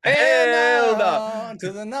 No. Hell no.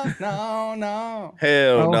 To the no, no.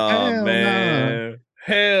 Hell Oh, no, hell man.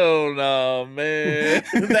 Hell no, man.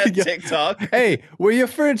 That Yeah. TikTok. Hey, where your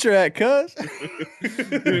furniture at, cuz?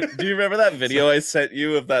 Do you remember that video I sent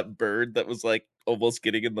you of that bird that was like almost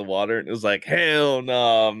getting in the water, and it was like, hell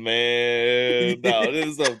no, man. No, this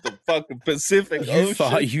is the fucking Pacific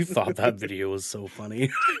Ocean. You thought that video was so funny.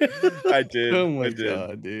 I did. Oh my I did.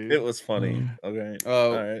 god, dude. It was funny. Okay.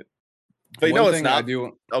 Oh, All right. But no, it's not. I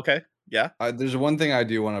do. Okay. Yeah. There's one thing I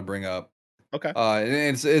do want to bring up. Okay.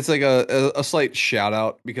 And it's like a slight shout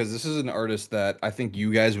out because this is an artist that I think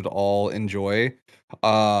you guys would all enjoy.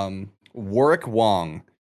 Warwick Wong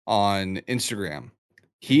on Instagram.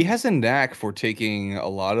 He has a knack for taking a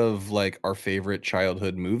lot of like our favorite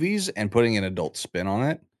childhood movies and putting an adult spin on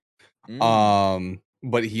it.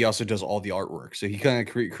 But he also does all the artwork, so he kind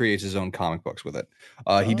of creates his own comic books with it.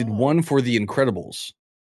 He did one for The Incredibles,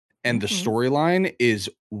 and the storyline is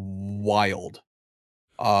wild.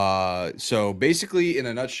 So basically, in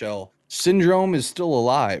a nutshell, Syndrome is still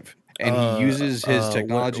alive, and he uses his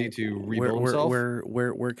technology to rebuild himself.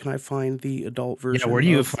 Where can I find the adult version? where do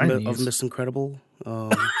you of, find of these? Miss Incredible? So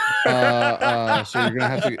you're gonna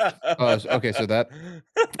have to. Okay, so that.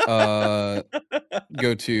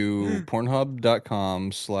 Go to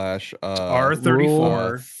pornhub.com slash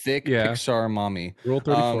R34 thick Pixar mommy. Rule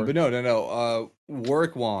 34. But no.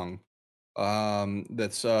 Warwick Wong.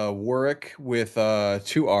 That's Warwick with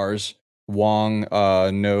 2 R's. Wong,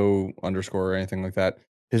 no underscore or anything like that.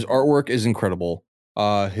 His artwork is incredible.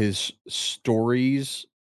 His stories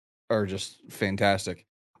are just fantastic.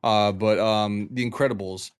 But The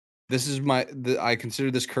Incredibles. This is I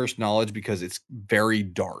consider this cursed knowledge because it's very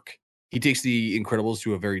dark. He takes The Incredibles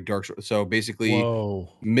to a very dark. So basically,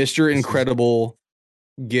 Mr. Incredible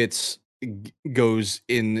goes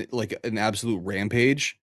in like an absolute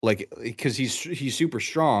rampage, like because he's super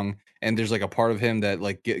strong, and there's like a part of him that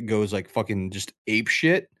like goes like fucking just ape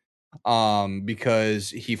shit, because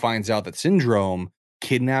he finds out that Syndrome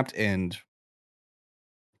kidnapped and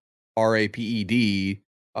raped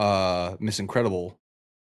Miss Incredible.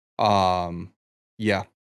 Yeah.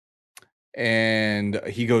 And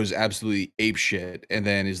he goes absolutely ape shit, and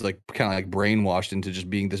then is like kind of like brainwashed into just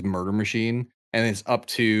being this murder machine. And it's up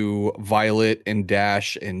to Violet and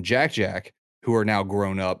Dash and Jack, who are now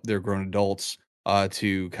grown up. They're grown adults,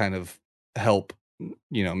 to kind of help,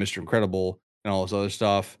 Mr. Incredible and all this other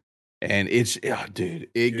stuff. And it's, dude,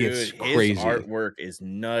 it gets crazy. His artwork is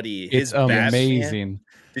nutty. It's amazing.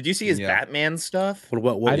 Did you see his Batman stuff?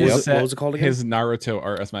 What was it called again? His Naruto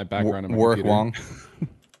art as my background on my Warwick computer. Wong.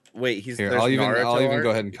 Wait, Here, I'll even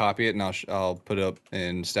go ahead and copy it, and I'll put it up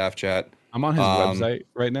in staff chat. I'm on his website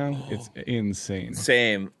right now. It's insane.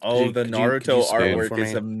 Same. Oh, the Naruto artwork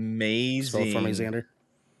is amazing. Spell it for me, Xander.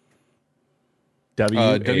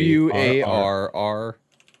 WARR.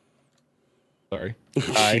 Sorry.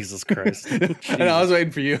 Jesus Christ. And I was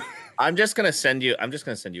waiting for you. I'm just gonna send you a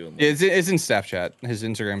link. It's in staff chat. His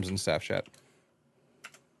Instagram's in staff chat.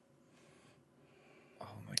 Oh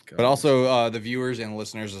my god. But also the viewers and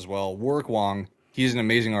listeners as well. Warwick Wong, he's an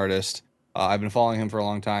amazing artist. I've been following him for a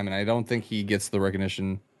long time, and I don't think he gets the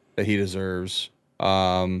recognition that he deserves.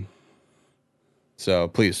 So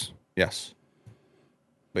please, yes.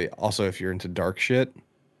 But also, if you're into dark shit,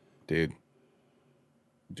 dude.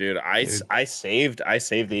 I saved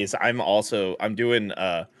these. I'm doing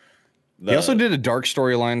He also did a dark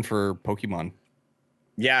storyline for Pokemon.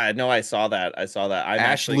 Yeah, no, I saw that.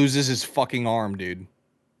 Ash loses his fucking arm, dude.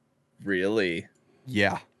 Really?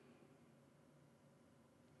 Yeah.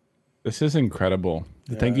 This is incredible.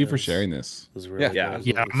 Thank you for sharing this. Really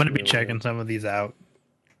I'm gonna be checking some of these out.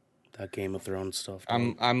 That Game of Thrones stuff.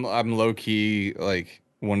 I'm low key, like,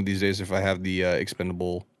 one of these days, if I have the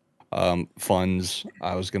expendable funds,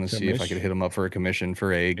 I was gonna see if I could hit him up for a commission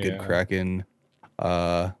for a good Kraken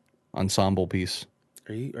ensemble piece.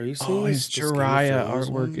 Are you seeing his Jiraiya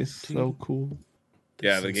artwork is so cool.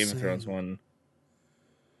 Yeah, the Game of Thrones one.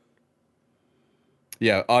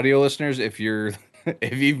 Yeah, audio listeners, if you've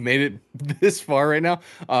made it this far right now,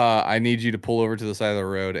 I need you to pull over to the side of the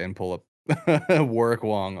road and pull up Warwick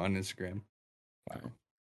Wong on Instagram. Wow.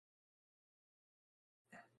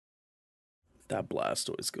 That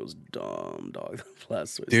Blastoise goes dumb, dog. That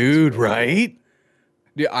Blastoise, dude, right?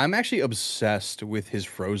 Dude, I'm actually obsessed with his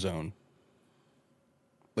Frozone.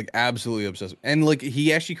 Like, absolutely obsessed. And like,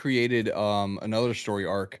 he actually created another story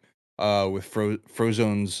arc with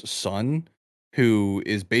Frozone's son, who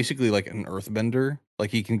is basically like an earthbender. Like,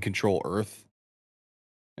 he can control earth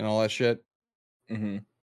and all that shit. Mm-hmm.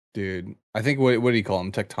 Dude, I think what do you call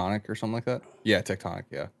him? Tectonic or something like that? Yeah, Tectonic,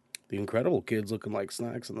 yeah. The Incredible Kids looking like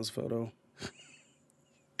snacks in this photo.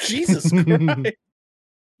 Jesus Christ.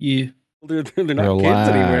 Yeah. They're not kids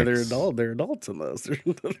anymore. They're adults in this.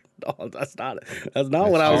 That's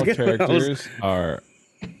not what I was getting. Characters are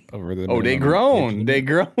over the. Oh, they grown. They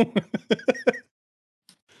grown.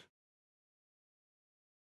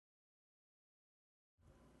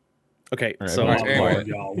 Okay, so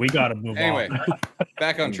y'all, we gotta move on.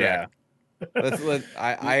 Back on track.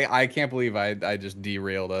 I can't believe I just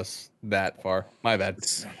derailed us that far. My bad.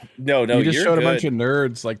 No, You just you're showed good. a bunch of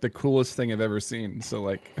nerds like the coolest thing I've ever seen. So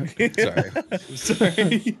like,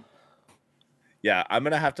 Sorry. Yeah, I'm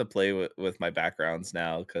gonna have to play with my backgrounds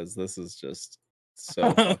now because this is just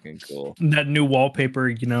so fucking cool. That new wallpaper,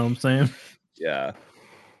 you know what I'm saying? Yeah.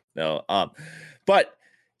 No. But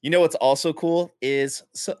you know what's also cool is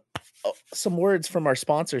some words from our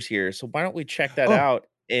sponsors here. So why don't we check that out?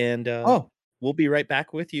 And we'll be right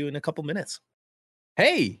back with you in a couple minutes.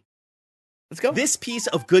 Hey, let's go. This piece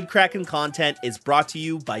of good Kraken content is brought to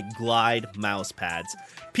you by Glide mousepads.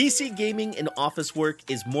 PC gaming and office work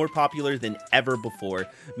is more popular than ever before,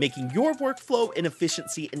 making your workflow and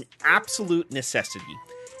efficiency an absolute necessity.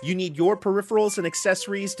 You need your peripherals and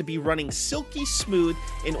accessories to be running silky smooth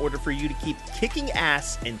in order for you to keep kicking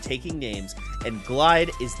ass and taking names, and Glide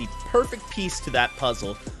is the perfect piece to that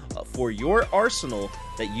puzzle for your arsenal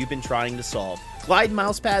that you've been trying to solve. Glide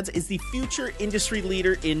Mousepads is the future industry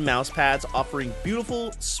leader in mousepads, offering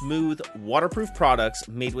beautiful, smooth, waterproof products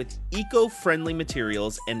made with eco-friendly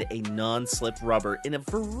materials and a non-slip rubber in a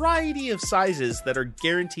variety of sizes that are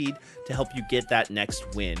guaranteed to help you get that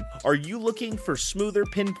next win. Are you looking for smoother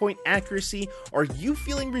pinpoint accuracy? Are you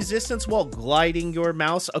feeling resistance while gliding your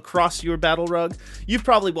mouse across your battle rug? You've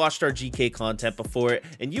probably watched our GK content before,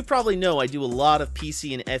 and you probably know I do a lot of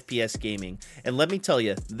PC and FPS gaming. And let me tell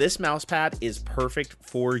you, this mousepad is perfect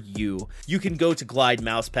for you. You can go to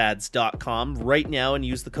glidemousepads.com right now and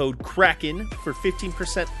use the code KRAKEN for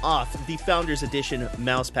 15% off the Founders Edition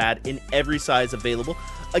mousepad in every size available.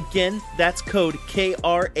 Again, that's code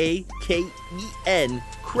KRAKEN,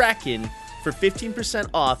 KRAKEN, for 15%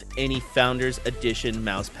 off any Founders Edition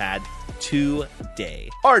mousepad today.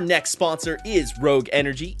 Our next sponsor is Rogue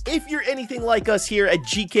Energy. If you're anything like us here at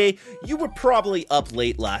GK, you were probably up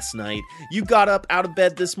late last night. You got up out of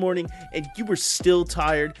bed this morning and you were still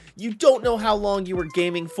tired. You don't know how long you were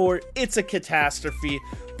gaming for. It's a catastrophe.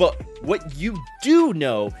 But what you do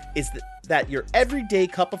know is that your everyday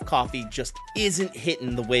cup of coffee just isn't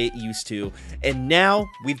hitting the way it used to. And now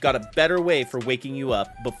we've got a better way for waking you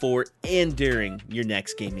up before and during your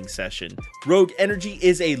next gaming session. Rogue Energy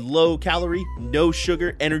is a low-calorie,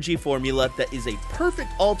 no-sugar energy formula that is a perfect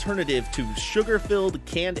alternative to sugar-filled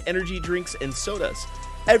canned energy drinks and sodas.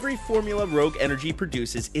 Every formula Rogue Energy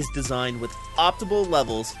produces is designed with optimal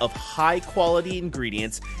levels of high-quality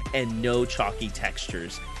ingredients and no chalky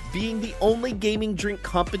textures. Being the only gaming drink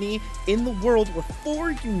company in the world with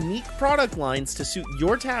 4 unique product lines to suit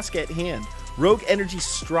your task at hand, Rogue Energy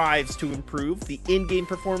strives to improve the in-game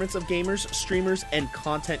performance of gamers, streamers, and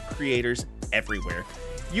content creators everywhere.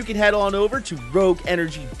 You can head on over to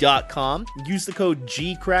rogueenergy.com, use the code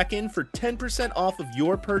GKRAKEN for 10% off of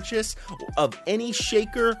your purchase of any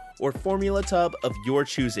shaker or formula tub of your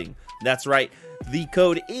choosing. That's right, the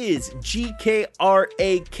code is GKRAKEN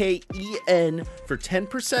for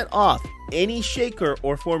 10% off any shaker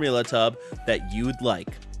or formula tub that you'd like.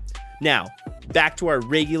 Now, back to our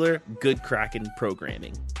regular Good Kraken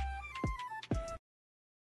programming.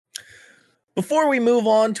 Before we move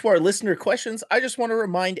on to our listener questions, I just want to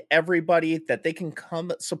remind everybody that they can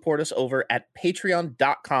come support us over at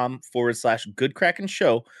patreon.com/Good Kraken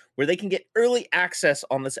Show, where they can get early access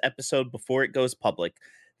on this episode before it goes public.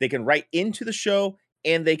 They can write into the show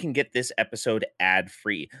and they can get this episode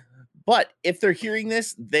ad-free. But if they're hearing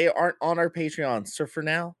this, they aren't on our Patreon. So for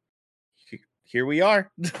now, here we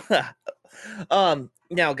are.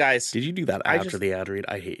 Now, guys, did you do that after the ad read?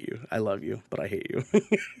 I hate you. I love you, but I hate you.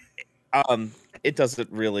 It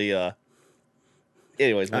doesn't really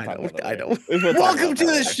anyways, we'll talk about it. I know. Welcome to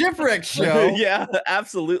the Shipwreck Show. Yeah,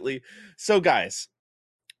 absolutely. So guys,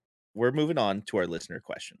 we're moving on to our listener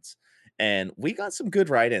questions. And we got some good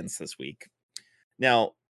write-ins this week.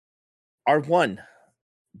 Now, our one,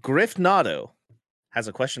 Griff Nado, has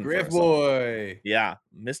a question Griff for us. boy. Yeah,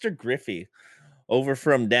 Mr. Griffey over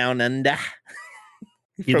from down under.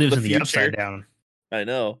 He lives in the upside down. I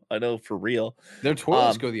know, for real. Their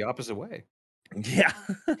toilets go the opposite way. Yeah.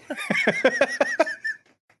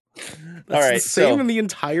 All right, the same in the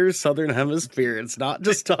entire southern hemisphere. It's not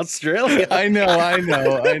just Australia. I know.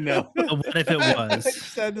 What if it was? I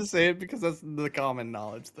just had to say it because that's the common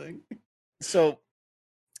knowledge thing. So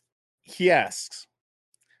he asks,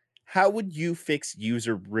 how would you fix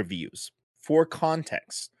user reviews? For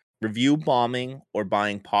context, review bombing or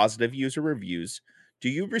buying positive user reviews, do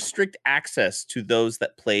you restrict access to those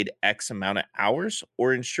that played X amount of hours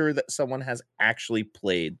or ensure that someone has actually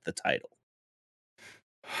played the title?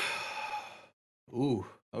 Ooh,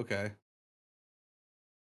 okay.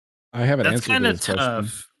 I have an That's answer to kind of this question.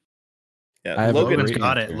 tough. Yeah, I have a Logan. Logan's great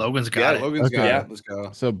got it. answer. Logan's got it. Logan's got Okay. it. Let's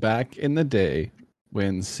go. So back in the day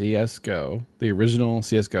when CS:GO, the original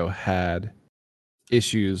CS:GO had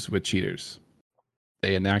issues with cheaters,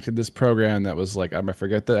 they enacted this program that was like, I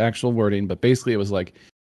forget the actual wording, but basically it was like,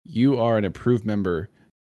 you are an approved member,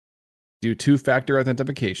 do two-factor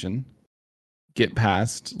authentication, get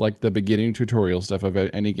past like the beginning tutorial stuff of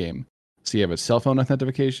any game. So you have a cell phone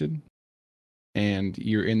authentication, and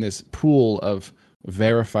you're in this pool of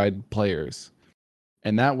verified players.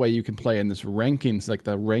 And that way you can play in this rankings, like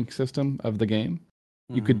the rank system of the game.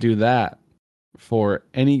 You could do that for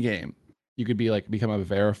any game. You could be like become a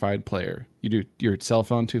verified player. You do your cell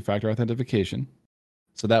phone two-factor authentication.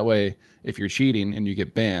 So that way, if you're cheating and you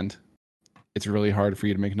get banned, it's really hard for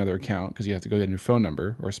you to make another account because you have to go get a new phone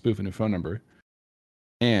number or spoof a new phone number.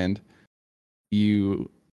 And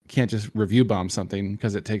you can't just review bomb something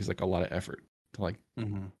because it takes like a lot of effort to like,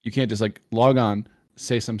 you can't just like log on,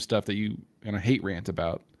 say some stuff that you hate rant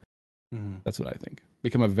about. That's what I think.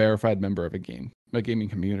 Become a verified member of a gaming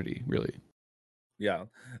community, really. Yeah,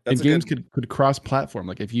 And games could cross-platform.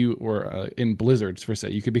 Like if you were in Blizzard's for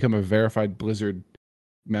say, you could become a verified Blizzard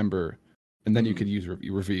member, and then you could use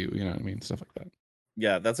review. You know what I mean? Stuff like that.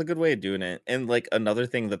 Yeah, that's a good way of doing it. And like another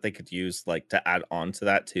thing that they could use like to add on to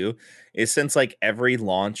that too is since like every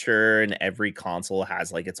launcher and every console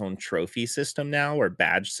has like its own trophy system now or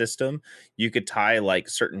badge system, you could tie like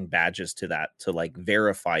certain badges to that to like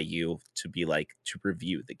verify you to be like to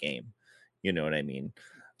review the game. You know what I mean?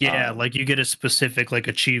 Yeah, like you get a specific like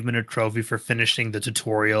achievement or trophy for finishing the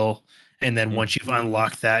tutorial, and then once you've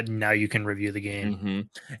unlocked that, now you can review the game.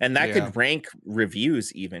 And that could rank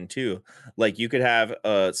reviews even too. Like you could have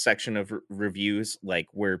a section of reviews like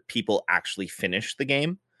where people actually finish the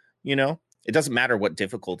game. You know, it doesn't matter what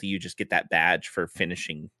difficulty, you just get that badge for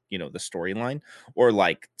finishing, you know, the storyline or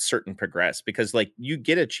like certain progress, because like you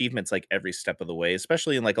get achievements like every step of the way,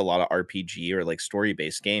 especially in like a lot of RPG or like story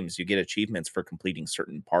based games. You get achievements for completing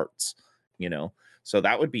certain parts, you know, so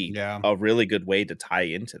that would be a really good way to tie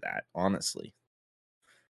into that, honestly.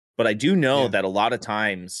 But I do know that a lot of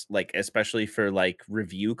times, like especially for like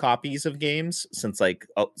review copies of games, since like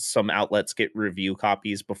some outlets get review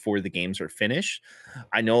copies before the games are finished,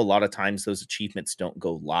 I know a lot of times those achievements don't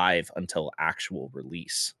go live until actual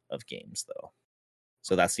release of games, though.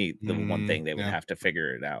 So that's the one thing they would have to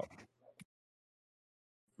figure it out.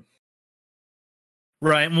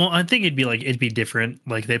 Right. Well, I think it'd be different.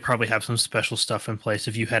 Like they probably have some special stuff in place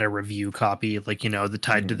if you had a review copy, like, you know, the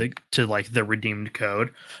tied to like the redeemed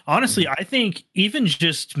code. Honestly, I think even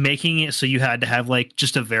just making it so you had to have like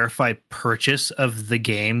just a verified purchase of the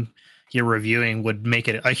game you're reviewing would make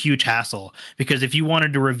it a huge hassle, because if you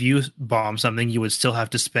wanted to review bomb something, you would still have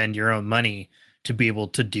to spend your own money to be able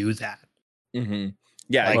to do that.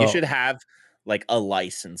 Yeah, like, you should have like a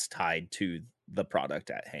license tied to the product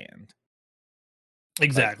at hand.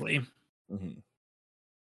 Exactly. Like,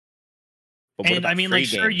 and I mean, like,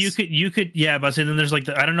 sure, you could, yeah, but then there's like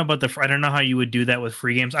I don't know how you would do that with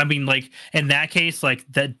free games. I mean, like in that case, like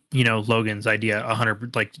that, you know, Logan's idea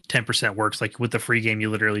 100 like 10% works. Like with the free game, you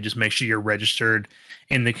literally just make sure you're registered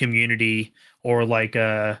in the community, or like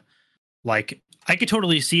I could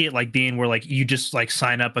totally see it like being where like you just like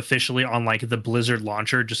sign up officially on like the Blizzard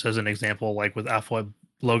launcher, just as an example, like with Alpha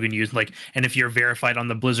Logan used, like, and if you're verified on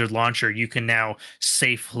the Blizzard launcher, you can now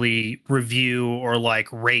safely review or like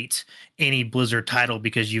rate any Blizzard title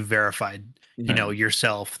because you've verified, you know,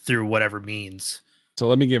 yourself through whatever means. So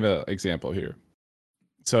let me give an example here.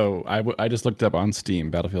 So I just looked up on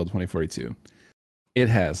Steam Battlefield 2042. It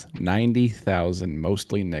has 90,000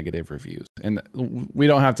 mostly negative reviews. And we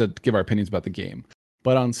don't have to give our opinions about the game.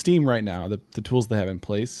 But on Steam right now, the tools they have in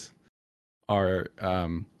place are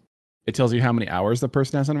it tells you how many hours the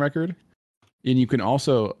person has on record. And you can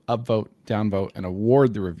also upvote, downvote, and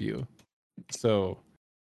award the review. So,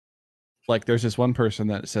 like, there's this one person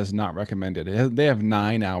that says not recommended. They have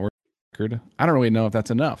 9 hours record. I don't really know if that's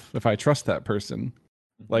enough, if I trust that person.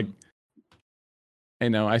 Like, I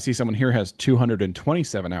know I see someone here has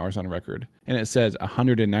 227 hours on record, and it says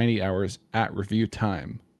 190 hours at review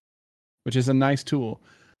time, which is a nice tool.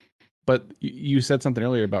 But you said something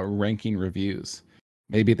earlier about ranking reviews.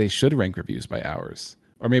 Maybe they should rank reviews by hours,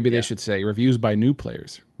 or maybe they should say reviews by new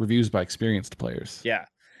players, reviews by experienced players. Yeah,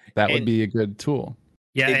 that would be a good tool.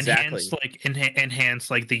 Yeah, exactly.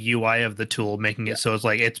 Enhance like the UI of the tool, making it so it's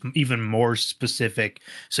like it's even more specific,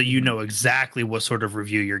 so you know exactly what sort of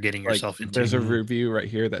review you're getting yourself into. There's a review right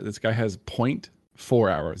here that this guy has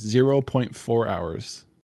 0.4 hours, 0.4 hours.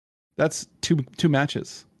 That's two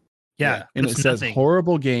matches. Yeah, and it says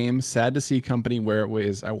horrible game, sad to see company where it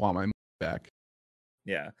was. I want my money back.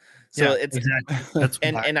 Yeah. So it's exactly. That's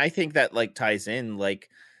and I think that like ties in like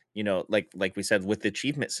like we said with the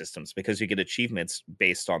achievement systems, because you get achievements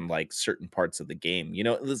based on like certain parts of the game.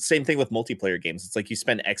 The same thing with multiplayer games. It's like you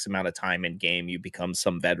spend X amount of time in game, you become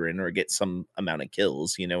some veteran or get some amount of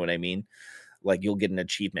kills, you know what I mean? Like you'll get an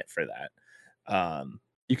achievement for that.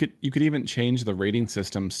 You could even change the rating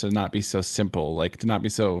systems to not be so simple, like to not be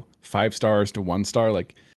so 5 stars to 1 star.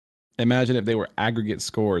 Like imagine if they were aggregate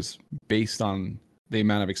scores based on the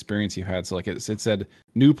amount of experience you had. So like it said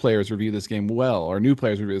new players review this game well, or new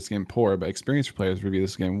players review this game poor, but experienced players review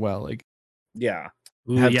this game well. Like yeah.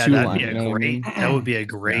 Ooh, have yeah, two that'd lines, be you a know what I great. mean? That would be a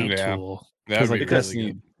great Yeah. tool. Because like Because-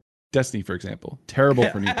 Destiny, for example, terrible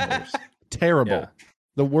for new players. Terrible. Yeah.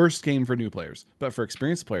 The worst game for new players. But for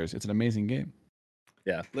experienced players, it's an amazing game.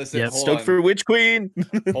 Yeah. Listen, Yep. hold Stoked on. for Witch Queen.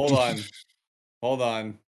 Hold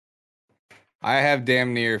on. I have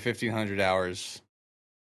damn near 1,500 hours.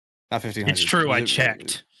 Not 1,500. It's true. Is I it-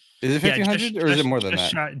 checked. Is it 1,500 or is it more than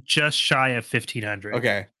that? Just shy of 1,500.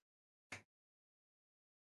 Okay.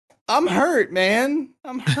 I'm hurt, man.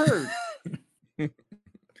 I'm hurt.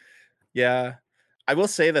 Yeah. I will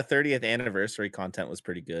say the 30th anniversary content was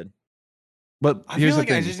pretty good. But I here's feel like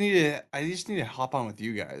the I thing. just need to hop on with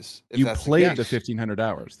you guys. If You that's played the case. 1,500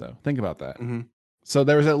 hours, though. Think about that. Mhm. So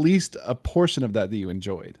there was at least a portion of that you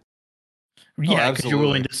enjoyed. Yeah, because you're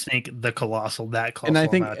willing absolutely. to sink the colossal And I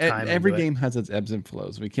think amount of time every into it. game has its ebbs and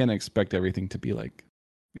flows. We can't expect everything to be like,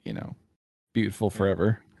 beautiful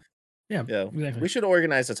forever. Yeah, Yeah. exactly. We should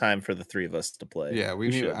organize a time for the three of us to play. Yeah, we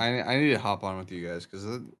need. should. I need to hop on with you guys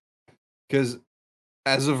because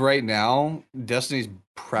as of right now, Destiny's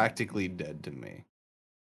practically dead to me.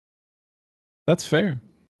 That's fair.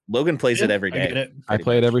 Logan plays it Yeah, every I get day. it. I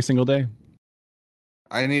play it every single day.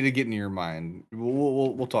 I need to get in your mind.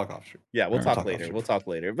 We'll talk off. Yeah, we'll All right, talk talk later. after. We'll talk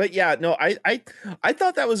later. But yeah, no, I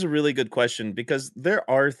thought that was a really good question, because there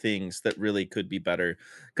are things that really could be better.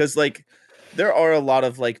 Because like there are a lot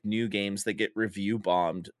of like new games that get review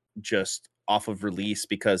bombed just off of release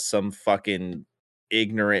because some fucking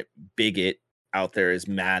ignorant bigot out there is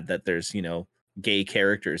mad that there's, gay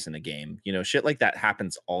characters in a game. Shit like that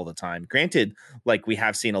happens all the time. Granted, like we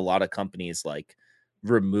have seen a lot of companies like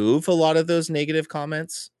remove a lot of those negative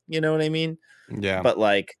comments, you know what I mean? Yeah, But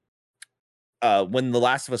like when The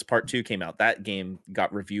Last of Us Part 2 came out, that game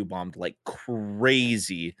got review bombed like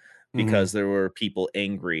crazy because there were people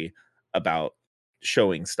angry about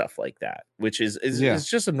showing stuff like that, which is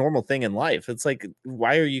just a normal thing in life. It's like,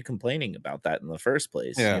 why are you complaining about that in the first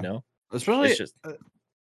place? Yeah. Especially, It's just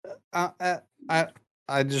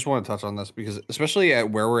I just want to touch on this because especially at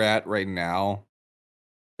where we're at right now,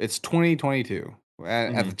 it's 2022.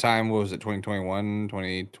 At the time, what was it? 2021,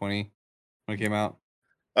 2020 when it came out.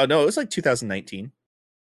 oh no, it was like 2019.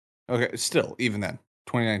 Okay, still even then,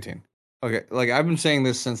 2019. Okay, like I've been saying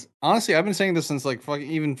this since like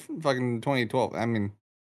fucking 2012. I mean,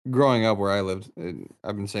 growing up where I lived,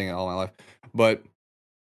 I've been saying it all my life. But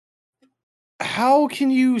how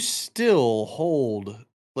can you still hold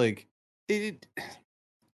like it?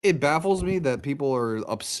 It baffles me that people are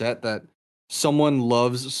upset that someone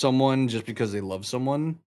loves someone just because they love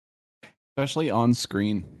someone, Especially on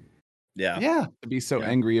screen. Yeah. Yeah, To be so Yeah.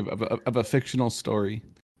 angry of a fictional story.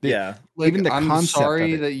 Yeah. like Even the I'm concept of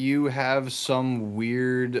sorry it. that you have some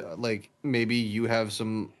weird, like maybe you have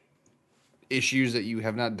some issues that you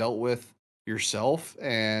have not dealt with yourself,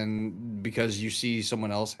 and because you see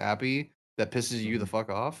someone else happy, that pisses you the fuck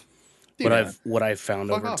off. Dude, What I've found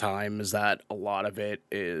Fuck over off. time is that a lot of it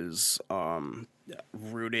is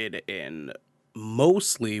rooted in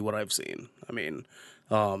mostly what I've seen. I mean,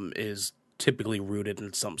 is typically rooted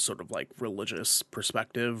in some sort of like religious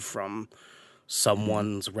perspective from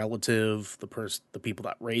someone's relative, the people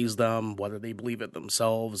that raised them, whether they believe it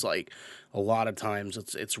themselves. Like a lot of times,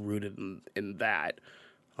 it's rooted in that,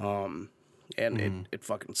 and it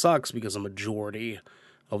fucking sucks because a majority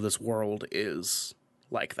of this world is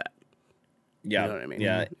like that. Yeah. You know what I mean?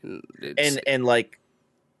 Yeah. It's, And like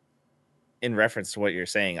in reference to what you're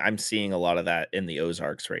saying, I'm seeing a lot of that in the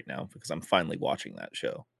Ozarks right now because I'm finally watching that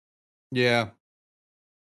show. Yeah,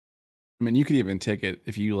 I mean, you could even take it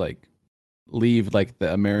if you like leave like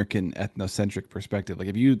the American ethnocentric perspective. Like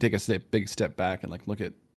if you take a big step back and like look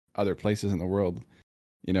at other places in the world,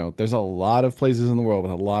 there's a lot of places in the world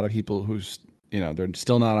with a lot of people who's, they're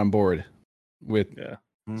still not on board with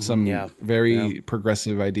some very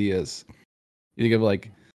progressive ideas. You think of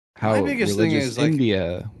like how My biggest thing religious is, like-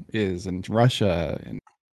 India is and Russia and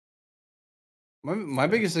my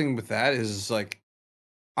biggest thing with that is like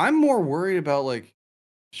I'm more worried about like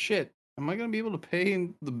shit. am I gonna be able to pay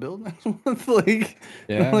the bill next month? Like,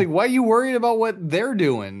 Yeah. like, why are you worried about what they're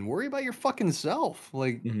doing? Worry about your fucking self.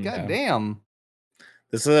 Like, Mhm. goddamn.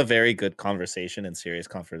 This is a very good conversation and serious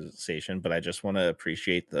conversation, but I just want to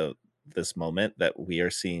appreciate this moment that we are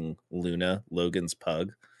seeing Luna, Logan's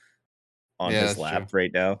pug, on Yeah, his that's lap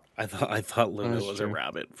right now. I thought Luna That's was a true.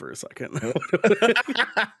 rabbit for a second.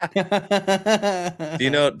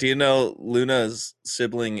 Do you know Luna's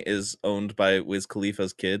sibling is owned by Wiz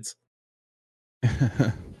Khalifa's kids?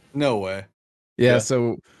 No way. Yeah, Yeah.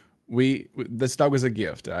 so this dog was a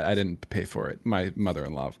gift. I didn't pay for it. My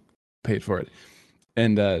mother-in-law paid for it.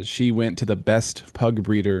 And she went to the best pug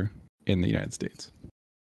breeder in the United States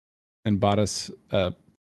and bought us a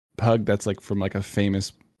pug that's like from like a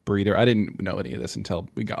famous breeder. I didn't know any of this until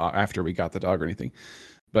after we got the dog or anything.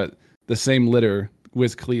 But the same litter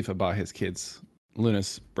Wiz Khalifa bought his kids,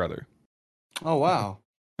 Luna's brother. Oh wow.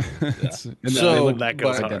 And they So look that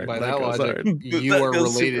goes by, hard. by That that goes logic, hard. you That are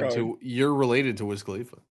goes super related hard. to Wiz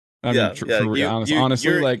Khalifa. I mean, honestly,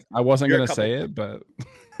 you're- like I wasn't you're a gonna couple- say it, but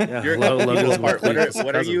Yeah, You're a couple Logan's people apart. What Khalifa's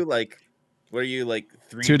are cousin. you like? What are you like?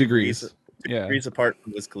 2 degrees. Yeah. Degrees apart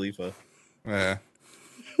from Wiz Khalifa. Yeah.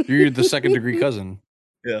 You're the second degree cousin.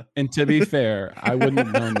 Yeah. And to be fair, I wouldn't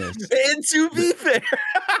have known this. And to be fair,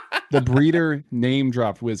 The breeder name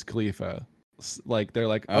dropped Wiz Khalifa. Like they're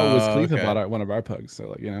like, oh, Wiz Oh, Khalifa okay. bought one of our pugs. So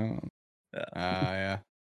like, you know, Yeah.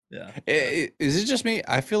 yeah. Is it just me?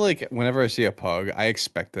 I feel like whenever I see a pug, I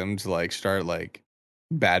expect them to like start like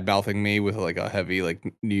bad mouthing me with like a heavy like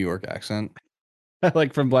New York accent.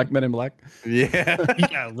 like from Black Men in Black. Yeah.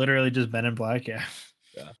 Yeah, literally just Men in Black. Yeah.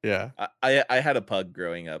 Yeah. I had a pug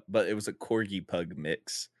growing up, but it was a corgi pug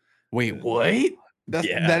mix. Wait, what?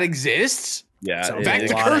 Yeah. That exists? Yeah, Sounds Back a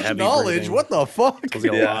to lot of cursed heavy knowledge. breathing. What the fuck? Sounds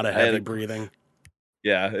like a Yeah, lot of I had heavy a- breathing.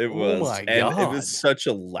 Yeah, it was. Oh my and it God. was such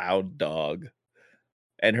a loud dog.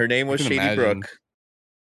 And her name I was can Shady imagine. Brook.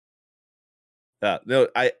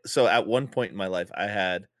 So at one point in my life, I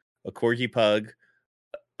had a corgi pug,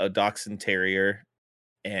 a dachshund terrier,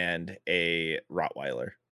 and a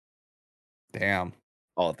Rottweiler Damn.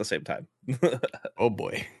 all at the same time. Oh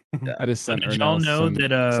boy. I just sent Did y'all Ernell know some,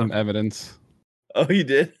 that, some evidence. Oh, you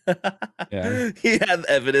did? Yeah. He had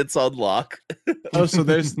evidence on lock. Oh, so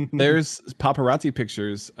there's paparazzi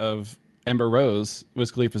pictures of Amber Rose,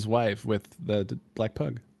 Wiz Khalifa's wife, with the black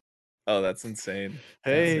pug. Oh, that's insane.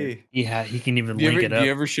 Hey. Yeah, he can even Do link you, it ever, up. do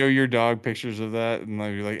you ever show your dog pictures of that and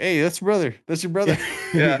like you're like, hey, that's your brother. That's your brother.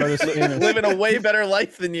 Yeah, Brother's famous. living a way better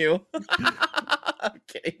life than you. I'm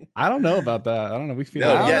kidding. I don't know about that. I don't know. We feel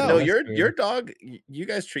No, I yeah, don't no, know. your dog. You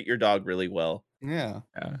guys treat your dog really well. Yeah.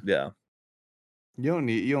 Yeah. Yeah, You don't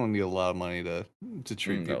need a lot of money to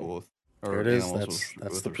treat No. people with There it is. animals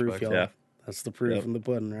That's with the proof, respect. y'all. Yeah. That's the proof Yep. in the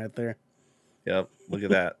pudding right there. yep. Look at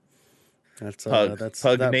that, That's pug. that's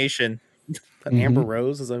Pug that, Nation. that Amber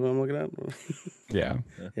Rose. Is that what I'm looking at? Yeah.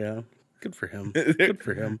 Yeah. Good for him. Good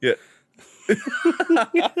for him. Yeah.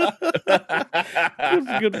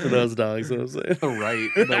 Good for those dogs. I'm saying. The right,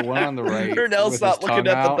 the one on the right. Ernell's with not his looking tongue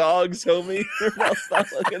at the out. dogs, homie. Ernell's not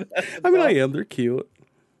looking at the I mean, I dogs. am. They're cute.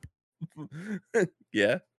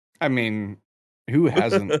 Yeah. I mean, who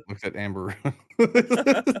hasn't looked at Amber?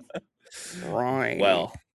 Right.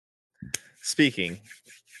 Well, speaking,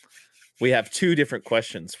 we have 2 different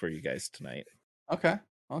questions for you guys tonight, Okay.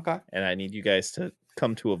 and I need you guys to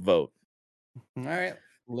come to a vote. All right.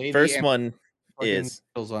 Lady First Amber one fucking is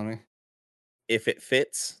kills on me. if it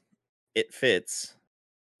fits, it fits.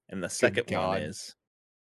 And the second one God. is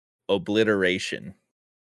obliteration.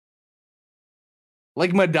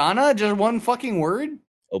 Like Madonna, just one fucking word.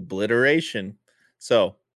 Obliteration.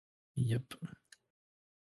 So, Yep.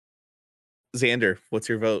 Xander, what's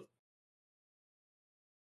your vote?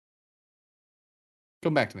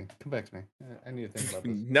 Come back to me. I need to think about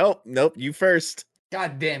this. Nope. You first.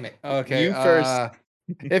 God damn it. Okay. You first.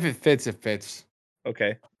 If it fits, it fits.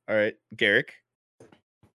 Okay. All right. Garrick.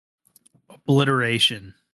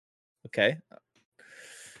 Obliteration. Okay.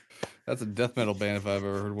 That's a death metal band if I've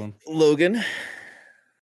ever heard one. Logan.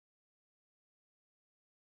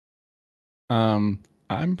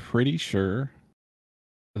 I'm pretty sure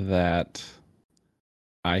that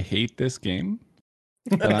I hate this game.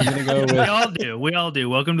 But I'm gonna go with We all do.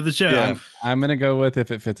 Welcome to the show. yeah, I'm gonna go with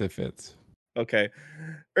if it fits, it fits. Okay.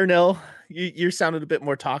 Ernell, you sounded a bit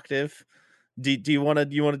more talkative. Do you want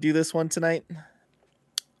to do this one tonight?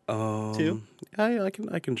 Two? I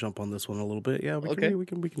can jump on this one a little bit. Yeah. We Okay.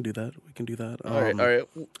 can do that. We can do that. All right.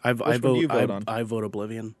 I Which one do you vote on? I vote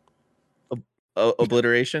Oblivion.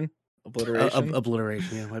 Obliteration. Obliteration.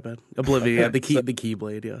 Obliteration. Yeah, my bad. Oblivion. Okay, The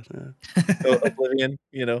keyblade. Yeah. Oblivion.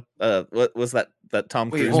 What was that? That Tom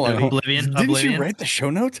Wait, Cruise hold on. movie? Oblivion. Didn't you Oblivion. write the show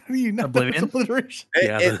notes? How do you not know it's Oblivion? alliteration?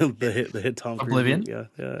 Yeah, the hit Tom Cruise. Oblivion?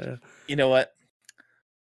 Yeah. You know what?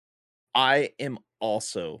 I am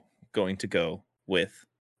also going to go with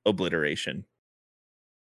obliteration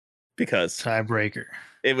because Tiebreaker.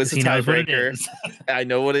 it was a He knows what it tiebreaker. is. I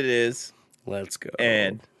know what it is, Let's go.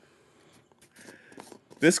 and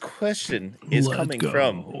this question is Let's coming go.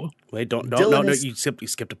 from. Wait, don't Dylan no, is- you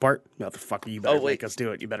skipped a part. Motherfucker, you better Oh, wait. make us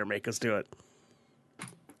do it. You better make us do it.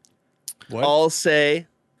 What? I'll say,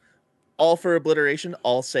 all for obliteration.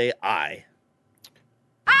 I'll say I.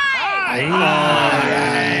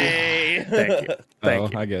 Thank you.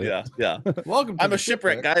 Thank you. I get it. Yeah. Welcome to I'm the a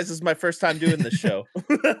shipwreck, guys. This is my first time doing this show.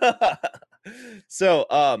 So,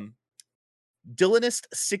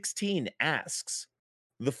 Dylanist16 asks,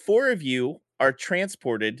 the four of you are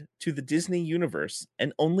transported to the Disney universe,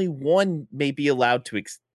 and only one may be allowed to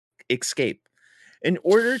escape. In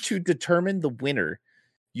order to determine the winner,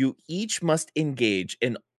 you each must engage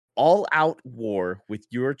in all-out war with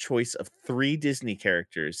your choice of 3 Disney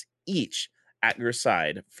characters, each at your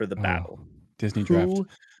side for the battle. Disney draft. Who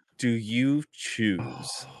do you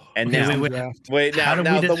choose? And Okay, now, wait. wait, now, How do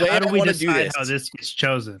now we, the way how do I we want to do decide this. how this gets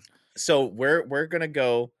chosen? So we're gonna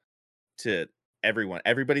go to everyone.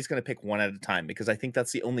 Everybody's gonna pick one at a time because I think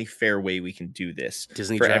that's the only fair way we can do this.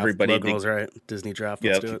 Disney for draft. everybody. Logan was right. Disney draft.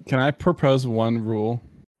 Let's do it. Can I propose one rule?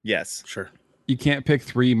 Yes. Sure. You can't pick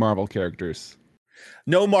 3 Marvel characters.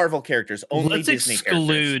 No Marvel characters. Only Let's Disney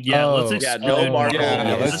exclude. characters. Yeah, Oh. let's Yeah, exclude. no Marvel. Yeah,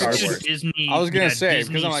 no let's Star do Wars. Disney. I was gonna say because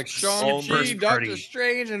Disney I'm like Shang-Chi, first Doctor party.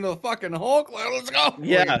 Strange, and the fucking Hulk. Let's go.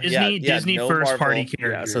 Yeah, Disney no first Marvel. party Yeah.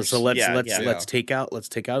 characters. So let's Yeah. take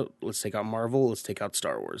out Marvel. Let's take out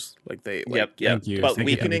Star Wars. Like they. Like, Yep. Thank you. But Thank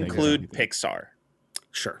we you. can Thank you. include Thank you. Pixar.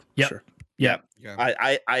 Sure. Yep. Sure. Yep. Yeah.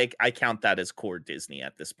 I count that as core Disney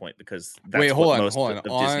at this point because that's Wait, hold what on, most hold on. of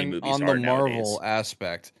Disney movies On are the Marvel nowadays.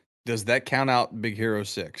 aspect, does that count out Big Hero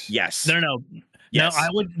 6? Yes. No. Yes. No, I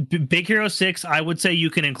would Big Hero 6. I would say you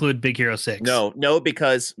can include Big Hero 6. No,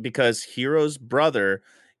 because Hero's brother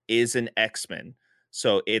is an X-Men,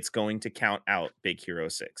 so it's going to count out Big Hero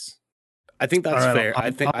 6. I think that's All right, fair. I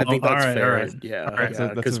think that's all fair. right. Yeah. All right. Yeah.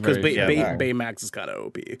 That's Because a very fair call. Baymax is kind of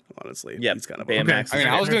OP. Honestly. Yep, He's kind of Baymax OP. I mean,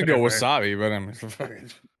 I was gonna go Wasabi, but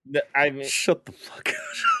I'm I mean, Shut the fuck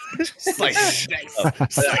up. slice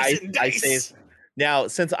and I say now,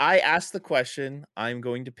 since I asked the question, I'm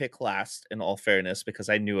going to pick last in all fairness because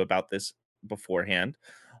I knew about this beforehand.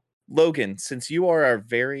 Logan, since you are our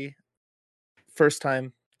very first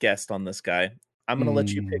time guest on this guy, I'm going to let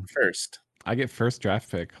you pick first. I get first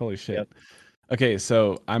draft pick. Holy shit. Yep. Okay,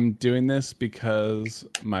 so I'm doing this because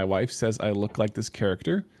my wife says I look like this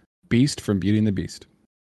character, Beast from Beauty and the Beast.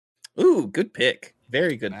 Ooh, good pick.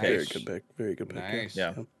 Very good Nice. pick. Very good pick. Very good pick. Nice.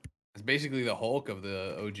 Yeah. It's basically the Hulk of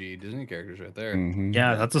the OG Disney characters right there. Mhm.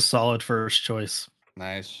 Yeah, that's a solid first choice.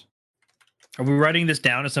 Nice. Are we writing this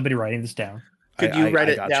down? Is somebody writing this down? Could you write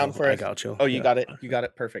it got down you. for I us? got you. Oh, you Yeah. got it. You got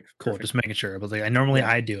it. Perfect. Cool. Perfect. Just making sure. I was like, I normally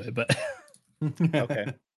Yeah. I do it, but Okay.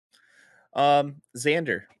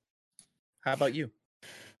 Xander, how about you?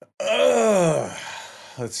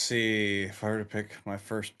 Let's see. If I were to pick my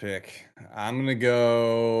first pick, I'm gonna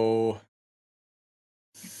go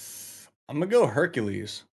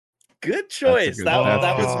Hercules. Good choice. good- That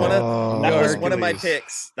that's was good. one of that was one of my Hercules.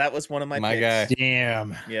 picks. That was one of my My picks. guy.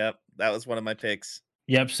 damn. Yep, that was one of my picks.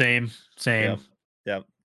 Yep, same. Yep.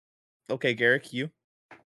 Okay, Garrick, you.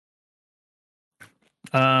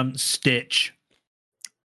 Stitch.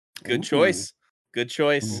 Good Ooh. choice. Good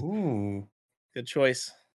choice. Ooh. Good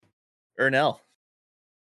choice. Ernell.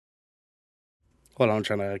 Hold on, I'm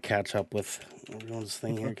trying to catch up with everyone's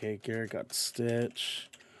thing here. Okay, Garrett got Stitch.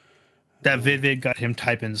 That Vivid got him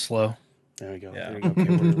typing slow. There we go. Yeah. There we go. Okay,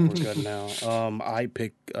 we're good now. I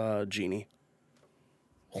pick Genie.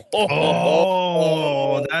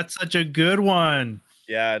 Oh, that's such a good one.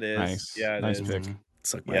 Yeah, it is. Nice. Yeah, it Nice is. pick.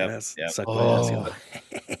 Suck my Yep, ass. yep. Suck my ass. Oh.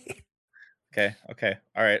 Yeah. Okay.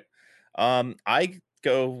 All right. I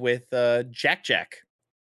go with Jack.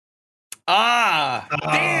 Ah,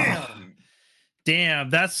 damn. Damn,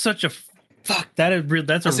 that's such a fuck. That is real.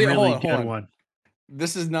 That's a See, really hold good on. one.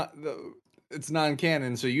 This is not. It's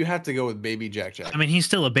non-canon, so you have to go with Baby Jack. I mean, he's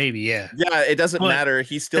still a baby. Yeah. Yeah, it doesn't But matter.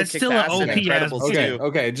 He still that's kicked still an ass in OP Incredibles Okay, 2.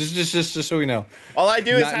 okay, just so we know. All I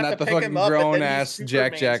do is Not- have not to the pick him fucking up, and then grown-ass he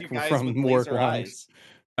Jack Supermans you guys from with War laser Crimes.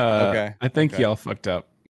 eyes. Okay, I think okay. y'all fucked up.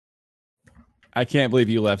 I can't believe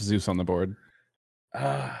you left Zeus on the board.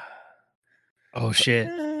 Oh shit.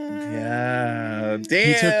 Yeah.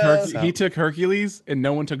 Damn. He took Hercules and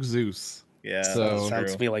no one took Zeus. Yeah, So- that's Sounds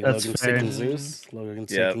true. to me like That's Logan's fair. taking Zeus.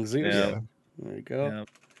 Logan's Yep, taking Zeus. yeah. There you go. Yeah.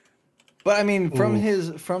 But I mean, from Ooh.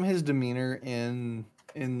 his demeanor in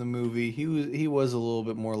the movie, he was a little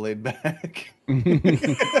bit more laid back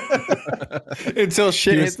until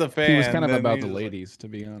shit hit the fan. He was kind of then about he the was like- ladies, to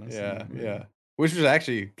be honest. yeah, yeah, which was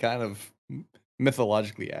actually kind of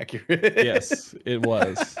mythologically accurate. Yes, it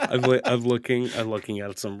was. I'm looking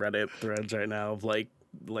at some Reddit threads right now of like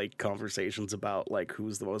conversations about like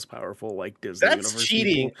who's the most powerful like Disney That's universe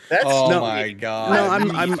cheating. people. That's Oh No. my cheating. god!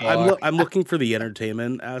 No, Fuck. I'm looking for the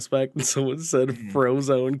entertainment aspect, and someone said Mhm.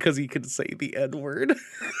 Frozone because he could say the N word.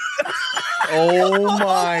 Oh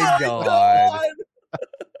my god!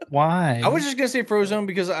 Why? I was just gonna say Frozone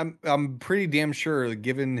because I'm pretty damn sure,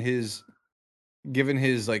 given his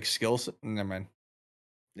like skill set. Never mind.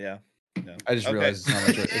 Yeah. No. I just Okay. realized it's not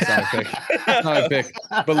my choice. It's not my pick. It's not my pick.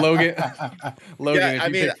 But Logan, Yeah, if I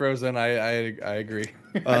you mean- pick Frozone, I agree.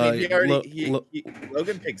 I mean, he already Lo-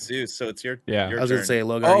 Logan picked Zeus, so it's your Yeah. your I was gonna turn. say,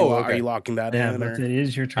 Logan, Oh, are okay. you locking that Yeah, in? but Or? it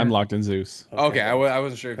is your turn. I'm locked in Zeus. Okay, I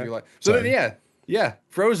wasn't sure if Okay. you like. So Sorry. then, yeah,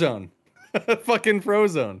 Frozone, fucking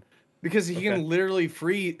Frozone, because he Okay. can literally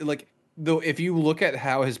free like though. If you look at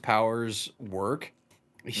how his powers work,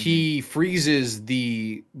 he freezes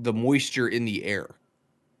the moisture in the air.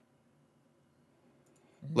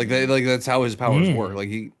 Like that's how his powers work. Like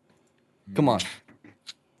he, come on,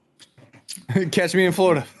 catch me in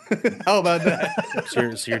Florida. How about that? So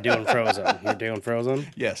you're doing Frozen. You're doing Frozen.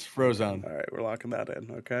 Yes, Frozone. All right, we're locking that in.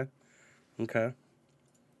 Okay.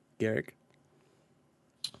 Garrick.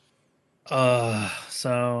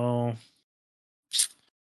 So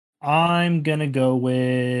I'm gonna go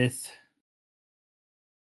with.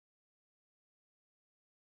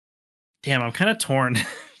 Damn, I'm kind of torn.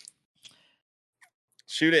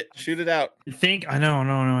 Shoot it out. I think I know.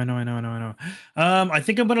 I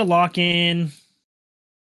think I'm gonna lock in.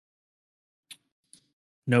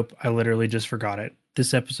 Nope, I literally just forgot it.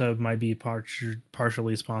 This episode might be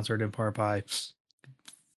partially sponsored in part by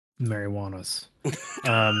marijuanas.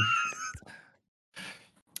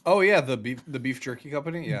 Oh yeah, the beef jerky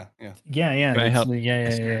company. Yeah. Yeah. Can I that's help? yeah.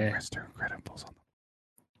 Mr. Incredibles on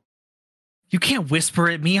You can't whisper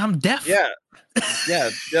at me. I'm deaf. Yeah.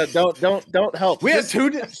 Don't help. We have Just two.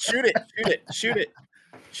 shoot it.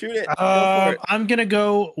 Go for it. I'm gonna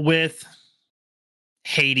go with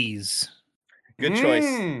Hades. Good choice.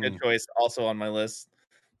 Good choice. Also on my list.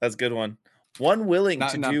 That's a good one. One willing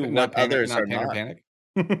to do what others are not. Panic.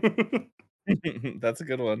 That's a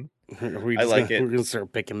good one. We I like it. We're gonna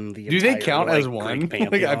start picking the. Do they entire, count like, as Greek one? Like, I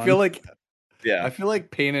pantheon. feel like Yeah. I feel like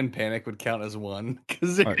Pain and Panic would count as one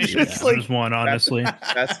because they're yeah. just like There's one, honestly.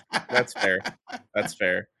 That's fair. That's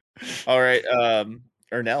fair. All right.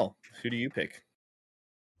 Ernell, who do you pick?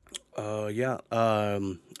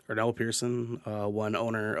 Ernell Pearson, one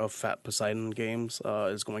owner of Fat Poseidon Games,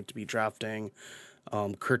 is going to be drafting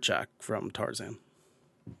Kerchak from Tarzan.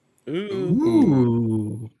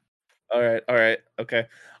 Ooh. All right. Okay.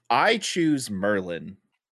 I choose Merlin.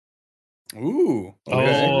 ooh.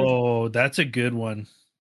 Okay. Oh, that's a good one.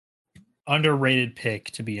 Underrated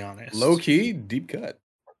pick, to be honest. Low key, deep cut.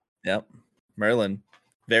 Yep. Merlin.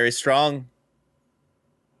 Very strong.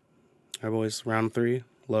 Our boys, round 3,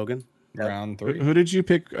 Logan. Round Who 3. did you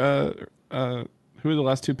pick? Who were the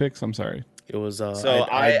last two picks? I'm sorry. It was So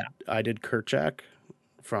I did Kerchak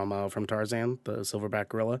from Tarzan, the silverback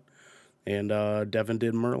gorilla, and Devin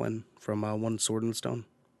did Merlin from One Sword and Stone.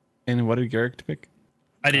 And what did Garrick pick?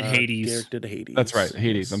 I did Hades. Garrick did Hades. That's right,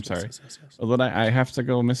 Hades. I'm sorry. Yes. Well, then I have to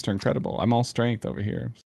go Mr. Incredible. I'm all strength over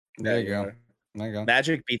here. There you Yeah, go. There you go.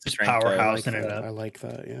 Magic beats Just strength. though. powerhouse. I like Housing it that. up. I like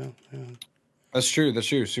that. Yeah. That's true.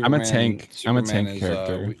 I'm a tank. I'm a tank Superman's,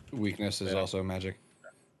 character. Weakness is Yeah. also magic.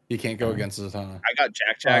 He can't go against Zatanna. I got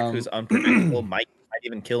Jack, who's unpredictable, might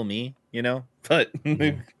even kill me, but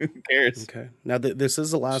who cares? Okay. Now this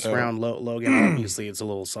is the last So- round, Logan. Obviously, it's a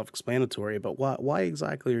little self-explanatory, but why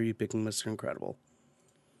exactly are you picking Mr. Incredible?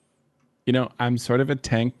 I'm sort of a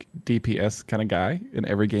tank DPS kind of guy in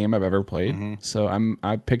every game I've ever played. Mhm. So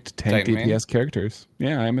I picked tank Titan main? DPS characters.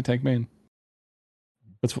 Yeah, I'm a tank main.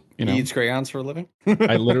 That's He eats crayons for a living.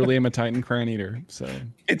 I literally am a Titan Crayon Eater. So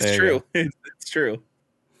It's There you true. It's true.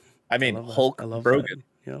 I mean, love that. Hulk I love Brogan.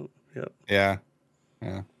 that. Yep. Yeah.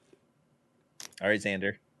 All right,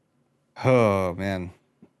 Xander. Oh man.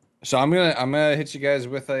 So I'm gonna hit you guys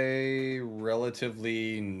with a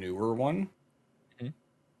relatively newer one. Mhm.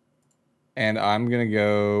 And I'm gonna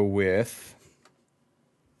go with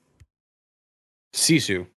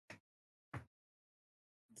Sisu.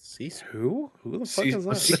 Sisu. Who the fuck is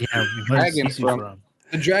that? Yeah, where's Dragon Sisu from-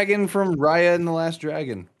 The dragon from Raya and the Last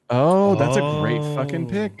Dragon. Oh, that's a great fucking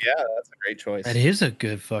pick. Yeah, that's a great choice. That is a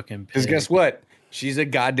good fucking pick. Because guess what? She's a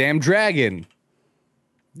goddamn dragon.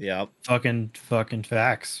 Yeah. Fucking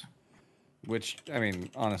facts. Which, I mean,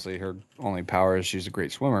 honestly, her only power is she's a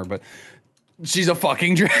great swimmer, but she's a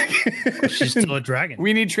fucking dragon. She's still a dragon.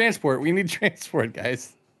 We need transport. We need transport,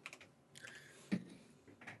 guys.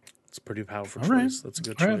 It's a pretty powerful All right. choice. That's a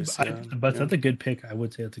good All right, choice. but that's a good pick. I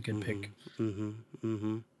would say that's a good pick.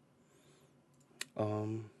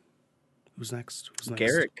 Who's next?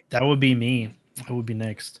 Garrick. That would be me. I would be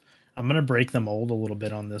next. I'm gonna break the mold a little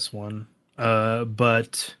bit on this one.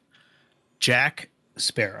 But Jack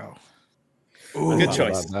Sparrow. Ooh, good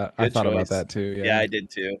choice. I thought about that too. Yeah, I did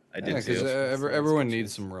too. Because everyone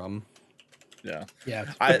needs some rum. Yeah. Yeah.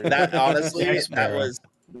 That honestly,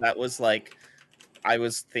 that was like, I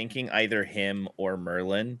was thinking either him or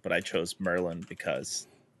Merlin, but I chose Merlin because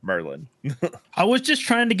Merlin. I was just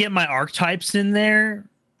trying to get my archetypes in there.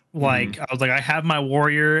 Like I was like, I have my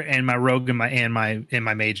warrior and my rogue and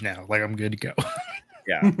my mage now. Like I'm good to go.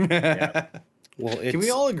 Yeah. Well, can we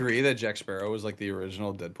all agree that Jack Sparrow was like the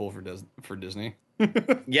original Deadpool for Disney?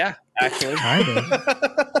 Yeah, actually.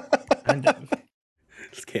 Kind of.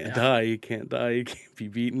 Just can't die. You can't die. You can't be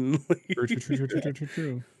beaten.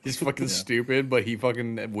 True. He's fucking stupid, but he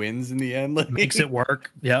fucking wins in the end. Like, Makes it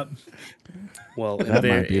work. Yep. Well, That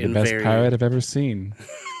might be the best pirate I've ever seen.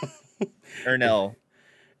 Ernell.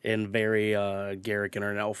 In very Garrick and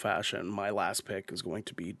Ernell fashion, my last pick is going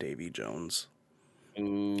to be Davy Jones.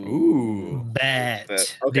 Ooh.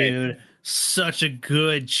 Bet. Okay. Dude. Such a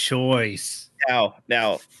good choice. Now,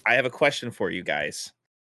 I have a question for you guys.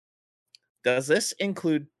 Does this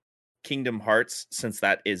include Kingdom Hearts, since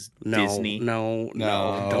that is Disney? No.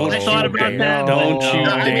 Don't I thought about that. Don't you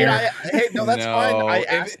No, I mean, dare. no, that's fine. I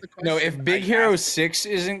asked the question. No, if Big Hero 6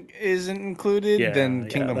 isn't included, then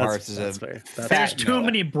Kingdom Hearts is that's a fair. There's too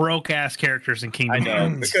many broke ass characters in Kingdom I know.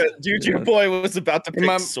 Hearts. Because dude, your boy was about to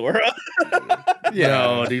pick Sora. Yeah.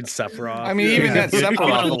 No, dude, Sephiroth. I mean, even that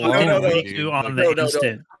Sephiroth alone. On the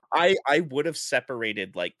instant. I would have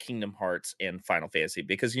separated like Kingdom Hearts and Final Fantasy,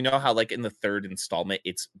 because you know how like in the third installment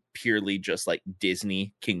it's purely just like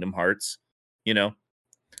Disney Kingdom Hearts, you know?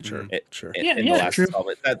 Sure. In the last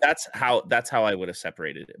installment. That's how I would have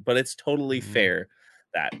separated it. But it's totally fair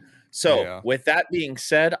that. So with that being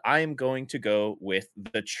said, I am going to go with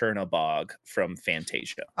the Chernobog from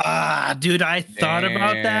Fantasia. Dude, I thought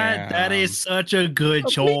about that. That is such a good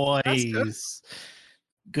choice.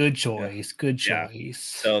 Good choice. Good choice.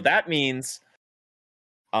 So that means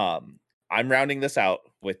I'm rounding this out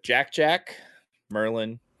with Jack,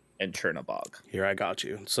 Merlin, and Chernobog. Here, I got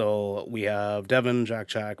you. So we have Devin,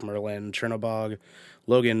 Jack, Merlin, Chernobog.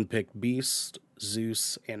 Logan picked Beast,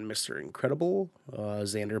 Zeus, and Mr. Incredible.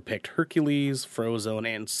 Xander picked Hercules, Frozone,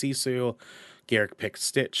 and Sisu. Garrick picked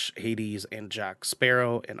Stitch, Hades, and Jack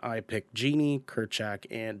Sparrow. And I picked Genie, Kerchak,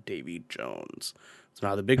 and Davy Jones. So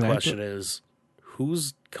now the big question is,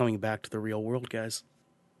 who's coming back to the real world, guys?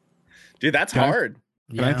 Dude, that's hard.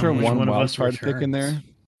 Can I throw one wild card pick in there?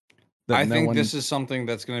 I think this is something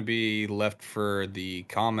that's going to be left for the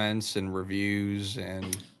comments and reviews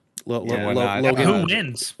and Logan, who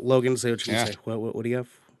wins? Logan, say what you say. What do you have?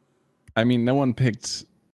 I mean, no one picked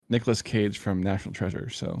Nicolas Cage from National Treasure,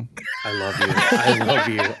 so I love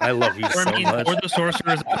you. I love you so much. Or the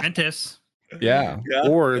Sorcerer's Apprentice. Yeah.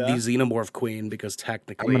 Or the Xenomorph Queen, because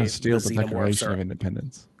technically I'm going to steal the Xenomorphs Declaration of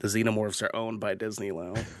Independence. The Xenomorphs are owned by Disney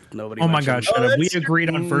now. Nobody. Oh my God! Shut up. We true. agreed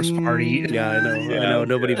on first party. Yeah, I know.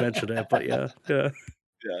 Nobody mentioned it, but yeah.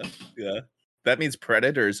 That means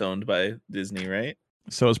Predator is owned by Disney, right?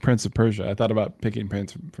 So is Prince of Persia. I thought about picking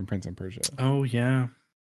Prince from Prince of Persia. Oh yeah.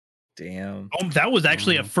 Damn. Oh, that was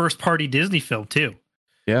actually a first party Disney film too.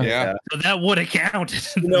 Yeah. So that would have counted.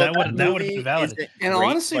 You know, that would have been valid. And great,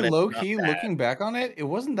 honestly, but it's low not key, bad. looking back on it, it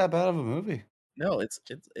wasn't that bad of a movie. No, it's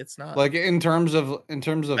not. Like in terms of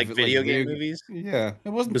like video game movies. Yeah, it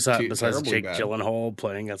wasn't Besides terribly Jake bad. Gyllenhaal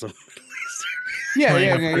playing as a Yeah.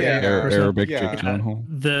 Arabic Jake Gyllenhaal.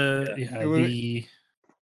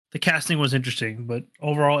 The casting was interesting, but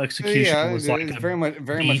overall execution was like it's very much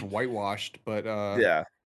whitewashed. But yeah.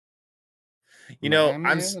 You know,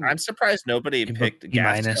 I'm surprised nobody picked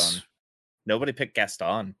Gaston. Nobody picked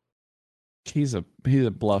Gaston. He's a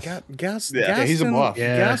bluff. Gaston, he's a bluff.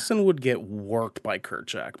 Yeah. Gaston would get worked by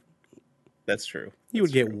Kerchak. That's true. He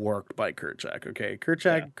would get worked by Kerchak. Okay,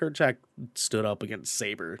 Kerchak stood up against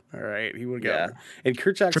Saber. All right, he would get. And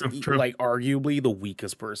Kerchak's like arguably the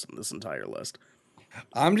weakest person in this entire list.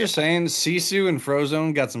 I'm just saying, Sisu and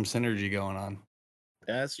Frozone got some synergy going on.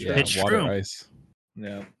 That's true. Yeah, It's water true. ice.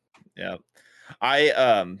 Yeah.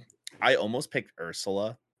 I almost picked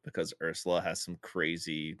Ursula, because Ursula has some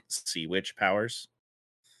crazy sea witch powers.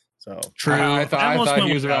 So True. I almost thought went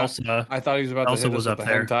he was with about. Elsa. I thought he was about Elsa to hit us was with up the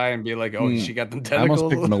there. hentai and be like, "Oh, she got them I almost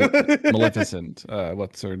tentacles." picked Maleficent.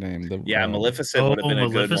 What's her name? yeah, Maleficent would have been a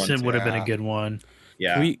good one. Maleficent Too. would have been a Yeah. good one.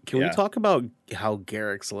 Yeah, Can we talk about how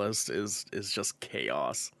Garrick's list is just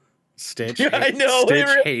chaos? Stitch, I know, it Stitch,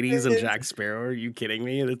 really Hades, and is. Jack Sparrow. Are you kidding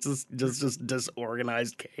me? It's just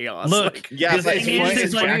disorganized chaos. Look, Like, Yeah, the but thing Hades is,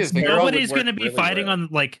 and like, Jack Sparrow would nobody's work going to be really fighting well. on,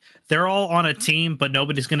 like, they're all on a team, but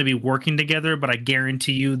nobody's going to be working together. But I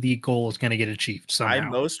guarantee you the goal is going to get achieved somehow. I'm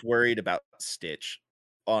most worried about Stitch,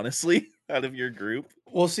 honestly, out of your group.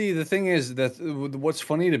 Well, see, the thing is that what's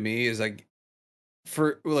funny to me is like,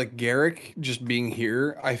 for like Garrick just being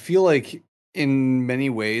here, I feel like in many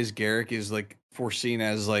ways Garrick is like foreseen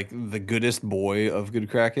as like the goodest boy of Good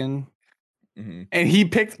Kraken, Mhm. and he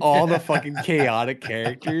picked all the fucking chaotic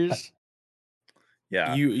characters.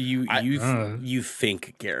 Yeah, you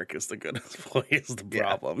think Garrick is the goodest boy is the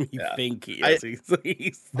problem. You yeah. think he I- is.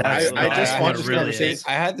 He's I just had want this to really conversation.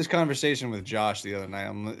 I had this conversation with Josh the other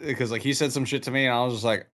night because like he said some shit to me, and I was just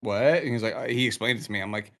like, "What?" And he's like, he explained it to me.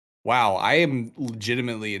 I'm like, "Wow, I am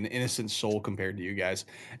legitimately an innocent soul compared to you guys,"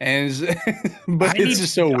 and but it's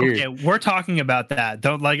just so weird. Okay, we're talking about that.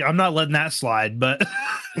 Don't like. I'm not letting that slide. But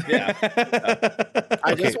yeah.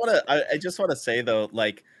 I just want to say though,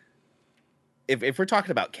 like, if we're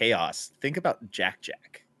talking about chaos, think about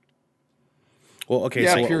Jack. Well, okay.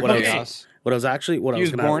 Yeah, So pure what chaos. I was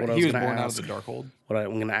born out of the Darkhold. What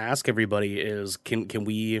I'm going to ask everybody is, can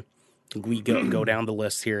we go down the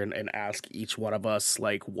list here and ask each one of us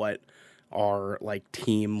like what our like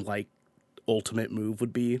team like ultimate move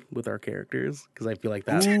would be with our characters? Because I feel like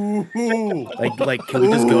that like can we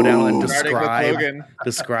just go down and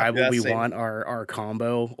describe what we want our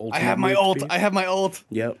combo ultimate I have my move to ult. be? I have my ult.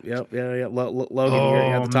 Yep. Yeah. Logan,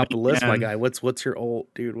 you're at the top of the list, my guy. What's your ult,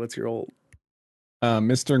 dude? What's your ult?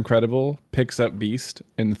 Mr. Incredible picks up Beast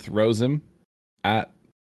and throws him at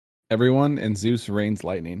everyone, and Zeus rains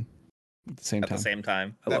lightning at the same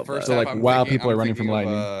time. That first so half, like while people are running from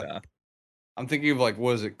lightning. I'm thinking of like,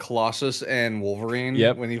 was it Colossus and Wolverine?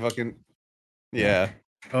 Yep. When he fucking yeah.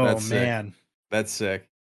 Oh That's man, sick. That's sick.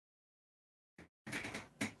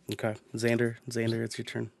 Okay, Xander, it's your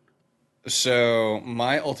turn. So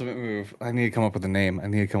my ultimate move, I need to come up with a name. I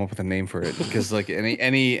need to come up with a name for it because like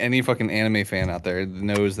any fucking anime fan out there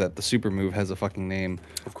knows that the super move has a fucking name.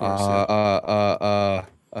 Of course.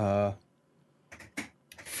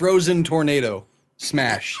 Frozen Tornado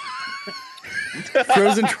Smash.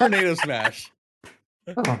 Frozen Tornado Smash.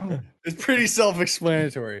 It's pretty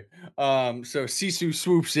self-explanatory. So Sisu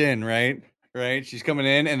swoops in, right? She's coming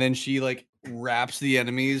in, and then she like wraps the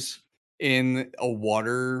enemies in a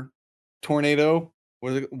water tornado.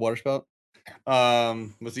 What is it? Water spout?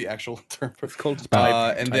 What's the actual term? It's called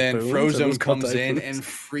and then typhoons. Frozen It's called comes in typhoons. and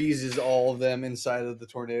freezes all of them inside of the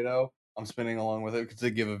tornado. I'm spinning along with it to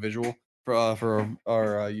give a visual for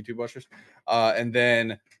our YouTube watchers. And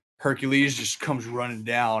then Hercules just comes running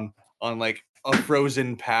down on like a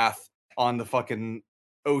frozen path on the fucking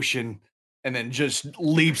ocean, and then just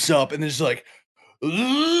leaps up and is like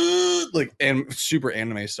and super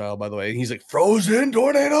anime style, by the way. He's like frozen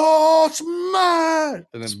tornado smash,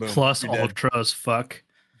 and then boom, plus you're dead. ultra as fuck.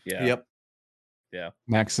 Yeah. Yep. Yeah.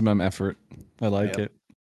 Maximum effort. I like it.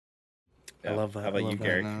 I love that. How about you,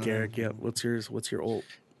 Garrick? Garrick, yeah. What's your ult?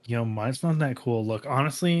 Mine's not that cool. Look,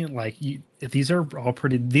 honestly, like these are all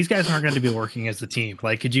pretty. These guys aren't going to be working as a team.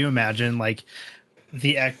 Like, could you imagine? Like,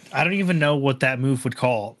 I don't even know what that move would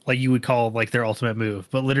call. Like, you would call like their ultimate move,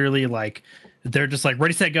 but literally, like, they're just like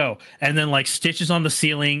ready, set, go, and then like Stitch is on the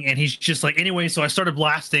ceiling, and he's just like, anyway. So I started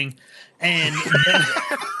blasting, and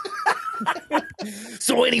then,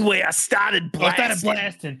 so anyway, I started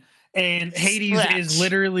blasting. And Hades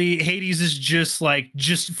is just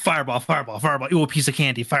fireball, ooh, a piece of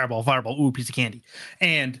candy, fireball, ooh, a piece of candy.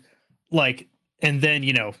 And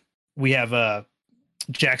then we have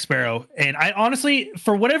Jack Sparrow. And I honestly,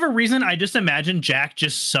 for whatever reason, I just imagine Jack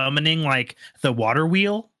just summoning like the water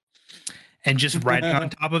wheel and just riding on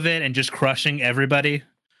top of it and just crushing everybody.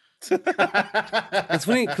 It's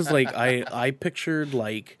funny because like I pictured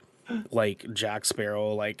like Jack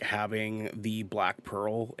Sparrow like having the Black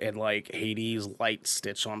Pearl, and like Hades lights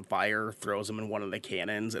Stitch on fire, throws him in one of the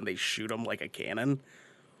cannons, and they shoot him like a cannon.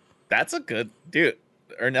 That's a good dude.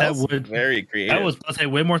 Ernell's very creative. That was, I'll say,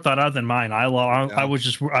 way more thought out than mine. I was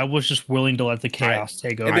just willing to let the chaos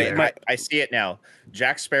take over. I see it now.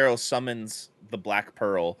 Jack Sparrow summons the Black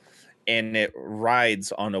Pearl, and it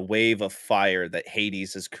rides on a wave of fire that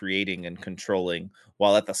Hades is creating and controlling,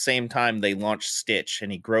 while at the same time they launch Stitch,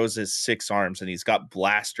 and he grows his 6 arms, and he's got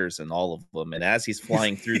blasters in all of them, and as he's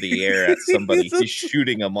flying through the air at somebody, he's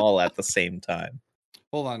shooting them all at the same time.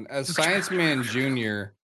 Hold on. As Science Man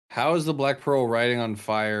Jr., how is the Black Pearl riding on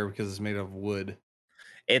fire because it's made of wood?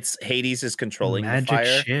 It's Hades is controlling Magic the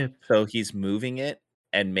fire, ship. so he's moving it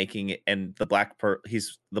and making it. And the Black Pearl,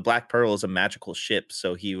 the Black Pearl is a magical ship,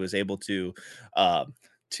 so he was able to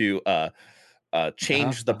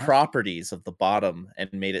change the properties of the bottom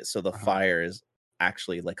and made it so the fire is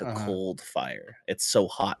actually like a cold fire. It's so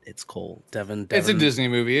hot, it's cold. Devin, It's a Disney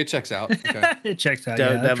movie. It checks out. Okay. It checks out.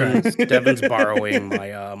 Yeah, Devin's borrowing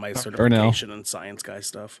my certification in science guy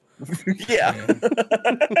stuff. Yeah.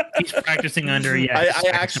 He's practicing under. Yeah, I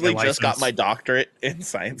actually just got my doctorate in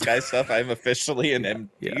science guy stuff. I'm officially an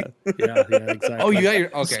MD. Yeah, exactly. Oh, you got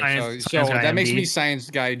your okay. Science so that makes MD. me Science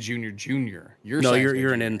Guy Junior.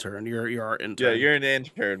 You're an intern. You're our intern. Yeah, you're an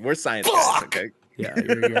intern. We're science guys. Okay. Yeah,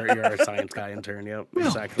 you're a science guy intern. Yep,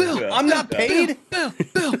 exactly. Bill, I'm not paid.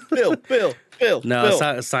 Bill.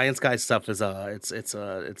 No, science guy stuff is it's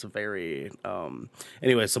a very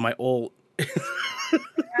Anyway, so my old.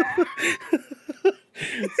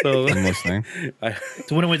 So I'm listening.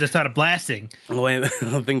 So when we started blasting,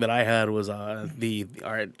 the thing that I had was all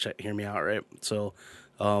right. Hear me out, right? So,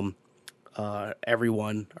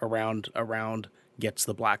 everyone around gets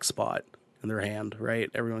the black spot in their hand,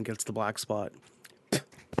 right? Everyone gets the black spot.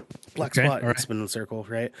 Black spot, right. Spin in a circle,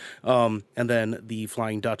 right? And then the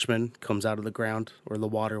Flying Dutchman comes out of the ground or the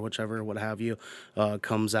water, whichever, what have you,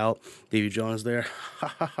 comes out. Davy Jones there, ha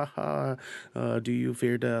ha ha ha. Do you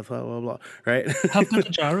fear death? Blah blah blah. Right? I've got the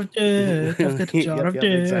jar of death. I've got the jar of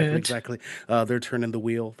death. Exactly. They're turning the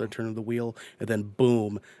wheel. And then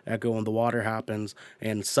boom, echo in the water happens,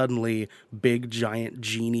 and suddenly big giant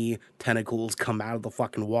genie tentacles come out of the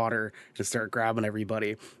fucking water and start grabbing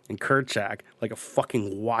everybody. And Kerchak, like a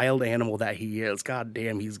fucking wild animal that he is, god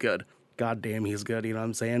damn he's good, you know what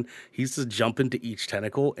I'm saying? He's just jumping to each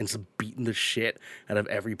tentacle and just beating the shit out of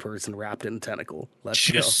every person wrapped in a tentacle.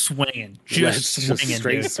 Let's go. Swinging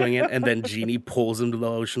Straight swinging, and then Genie pulls him to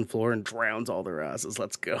the ocean floor and drowns all their asses.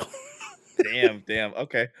 Let's go. Damn.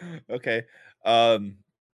 Okay.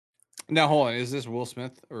 Now hold on, is this Will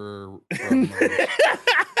Smith or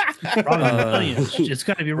Robin Williams? It's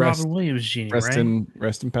got to be Robin Williams, Genie, rest right?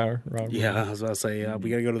 Rest in power, Robin. Yeah, I was about to say,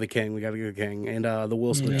 we gotta go to the king. And the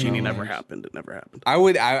Will Smith Genie never happened. It never happened. I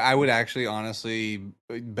would actually honestly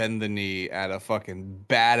bend the knee at a fucking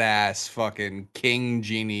badass fucking King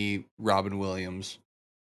Genie Robin Williams.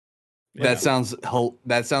 Yeah.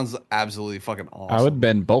 That sounds absolutely fucking awesome. I would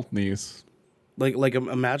bend both knees. Like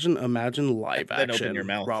imagine live then action open your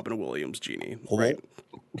mouth. Robin Williams Genie, right?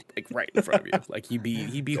 Like right in front of you. Like he'd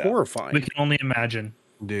be horrifying. We can only imagine.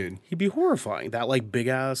 Dude. He'd be horrifying. That big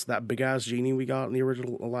ass Genie we got in the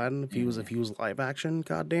original Aladdin. If he was live action,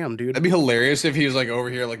 goddamn, dude. That'd be hilarious if he was like over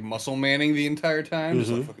here like muscle manning the entire time.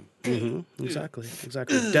 Mm-hmm. Just like fucking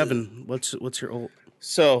Exactly. Devin, what's your ult?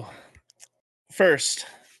 So first,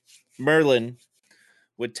 Merlin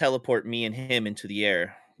would teleport me and him into the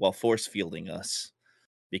air while force fielding us,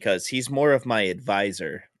 because he's more of my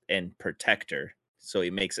advisor and protector. So he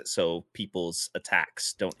makes it so people's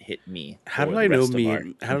attacks don't hit me. How did I know me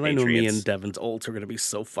and Devin's ults are going to be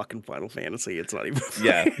so fucking Final Fantasy? It's not even funny.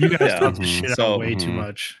 Yeah. You guys talk this shit out way too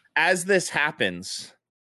much. As this happens,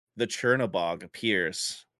 the Chernobog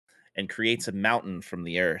appears and creates a mountain from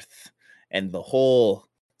the earth, and the whole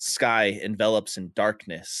sky envelops in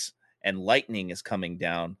darkness, and lightning is coming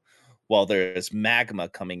down while there's magma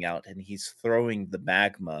coming out, and he's throwing the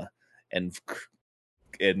magma and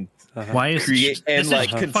why is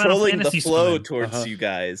controlling the flow towards you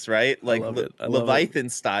guys, right? Like Leviathan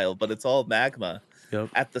style, but it's all magma.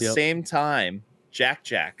 At the same time, Jack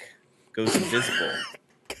goes invisible.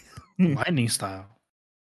 Lightning style.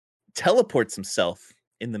 Teleports himself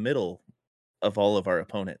in the middle of all of our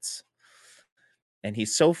opponents. And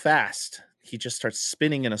he's so fast, he just starts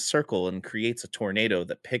spinning in a circle and creates a tornado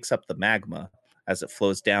that picks up the magma as it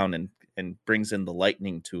flows down and brings in the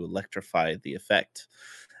lightning to electrify the effect.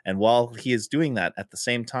 And while he is doing that, at the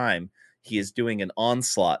same time, he is doing an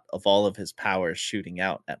onslaught of all of his powers shooting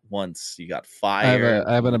out at once. You got fire,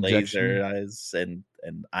 I have an laser eyes, and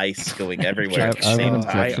ice going everywhere at the same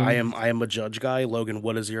time. I am a judge guy. Logan,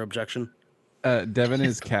 what is your objection? Devin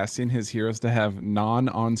is casting his heroes to have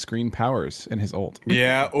non-on-screen powers in his ult.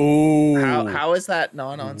 Yeah. Oh. How is that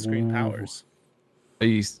non-on-screen powers?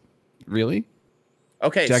 Really?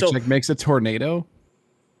 Okay, Jack makes a tornado.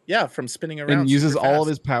 Yeah, from spinning around. And uses all of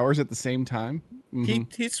his powers at the same time.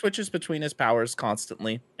 He switches between his powers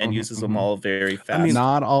constantly and uses them all very fast. I mean,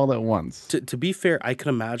 Not all at once. To be fair, I can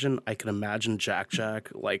imagine Jack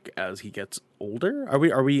like as he gets older. Are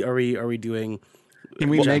we doing? Can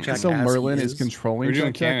we Jack make Jack it so as he Merlin is is? controlling We're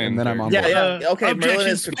doing Jack Jack, canon and then I'm on characters. board? Yeah. Okay, Merlin Objection,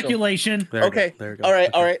 is control. speculation. There we Okay. go, there we go. All right.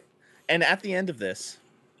 Okay. All right. And at the end of this,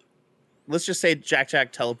 let's just say Jack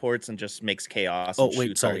teleports and just makes chaos. Oh and wait,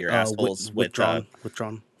 shoots all sorry. your assholes with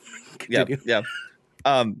Withdrawn. yeah, Continue.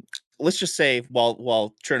 yeah. Let's just say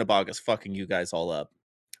while Chernobog is fucking you guys all up,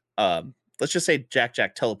 let's just say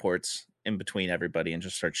Jack teleports in between everybody and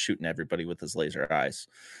just starts shooting everybody with his laser eyes.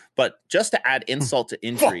 But just to add insult to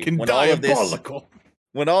injury, Fucking when all of this, diabolical.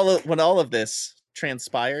 when all of this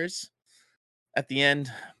transpires, at the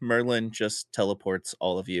end, Merlin just teleports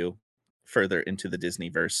all of you further into the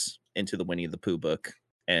Disneyverse, into the Winnie the Pooh book,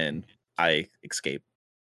 and I escape.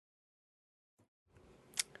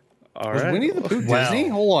 All Was right. Winnie the Pooh Wow. Disney?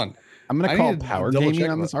 Hold on. I'm gonna I call need to power double gaming check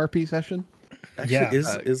on this RP session. Actually,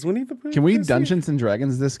 Yeah. is Winnie the Pooh? Can we Disney? Dungeons and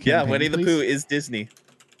Dragons this Yeah, campaign, Winnie the please? Pooh is Disney.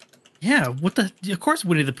 Yeah, what the? Of course,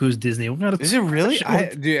 Winnie the Pooh's Disney. What kind of- Is it really? Sure.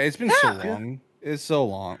 Dude, it's been so long. It's so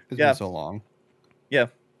long. It's Yeah. been so long. Yeah.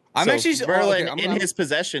 I'm So actually Merlin, okay, in his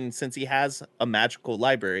possession, since he has a magical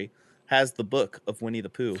library, has the book of Winnie the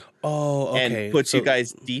Pooh, Oh, okay. and puts you So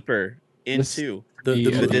guys deeper into the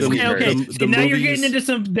Disney Okay. the See, now you're movies- getting into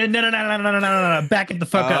some. No. Back it the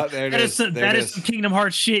fuck up. there it That is is, some, there that it is is. some Kingdom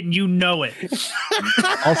Hearts shit, and you know it.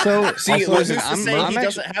 Also, See, also, listen, Who's to I'm say he actually-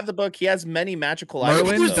 doesn't have the book? He has many magical Merlin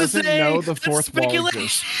items. Who's though. to doesn't say? know the That's fourth wall speculation.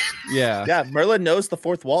 exists. Yeah. Yeah, Merlin knows the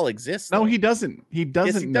fourth wall exists. No, though. he doesn't. He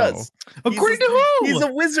doesn't Yes, he know. does. According He's a- to who? He's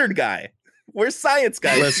a wizard guy. We're science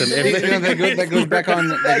guys. Listen, He's a if- wizard You know, guy. that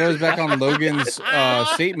goes back on Logan's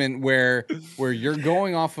statement where you're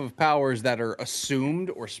going off of powers that are assumed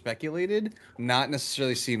or speculated, not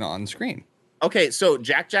necessarily seen on screen. Okay, so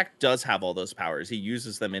Jack does have all those powers. He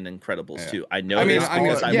uses them in Incredibles Yeah. too. I know I mean, this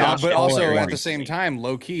because I yeah, watched but it also very at the recently. same time,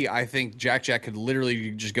 low key, I think Jack could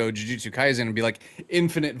literally just go Jujutsu Kaisen and be like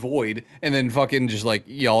infinite void, and then fucking just like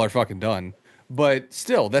y'all are fucking done. But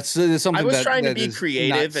still, that's something. I was trying to that be is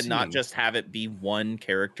creative not and not seen. just have it be one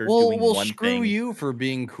character Well, doing one screw thing. you for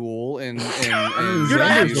being cool and You're not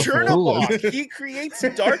Xander's the Chernobog. He creates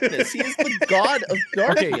darkness. He is the god of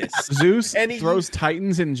Okay, darkness. Zeus And he- throws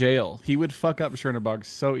Titans in jail. He would fuck up Chernobog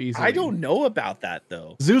so easily. I don't know about that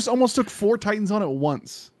though. Zeus almost took 4 Titans on at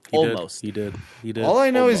once. Almost. He did. All I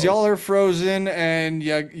know is Almost. y'all are frozen and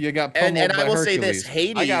you got pummeled And by I will say Hercules. this,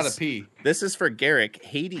 Hades. I gotta pee. This is for Garrick.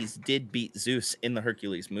 Hades did beat Zeus in the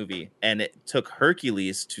Hercules movie, and it took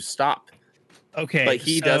Hercules to stop. Okay, But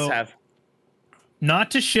he so, does have.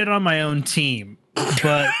 Not to shit on my own team,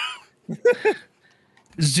 but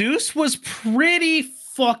Zeus was pretty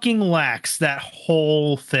fucking lax that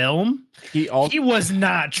whole film. He also He was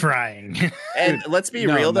not trying. And let's be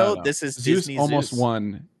No, real no, though, no. this is Zeus Disney almost Zeus.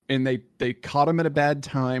 won, and they caught him at a bad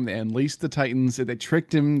time. They unleashed the Titans. They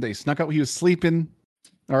tricked him. They snuck out. He was sleeping.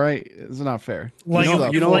 All right, it's not fair. Like, This is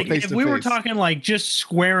a you know, full like face if to we were face. talking like just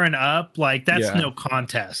squaring up, like that's Yeah. no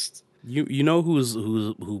contest. You know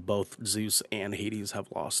who both Zeus and Hades have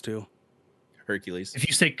lost to? Hercules. If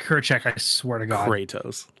you say Kerchak, I swear to God,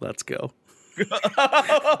 Kratos. Let's go.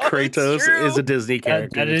 Kratos Kratos is a Disney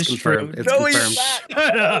character. that It's is true. confirmed. It's No, he's confirmed. not.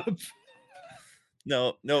 shut up.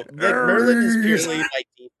 No. Merlin is purely my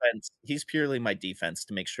defense. He's purely my defense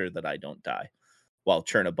to make sure that I don't die, while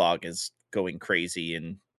Chernobog is going crazy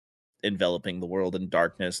and enveloping the world in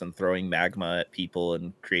darkness and throwing magma at people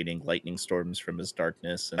and creating lightning storms from his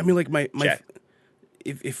darkness. And I mean, like my Jack-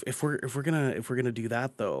 if we're gonna do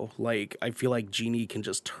that though, like I feel like Genie can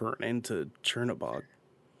just turn into Chernobog,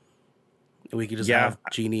 and we could just Yeah. have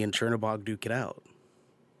Genie and Chernobog duke it out.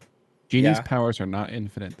 Genie's Yeah. powers are not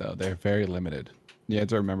infinite though; they're very limited. You have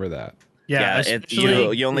to remember that. Yeah, and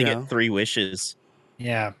especially- you only yeah. get 3 wishes.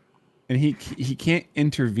 yeah. And he can't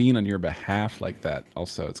intervene on your behalf like that.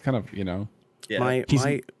 Also, it's kind of Yeah.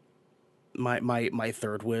 He's- My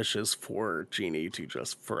third wish is for Genie to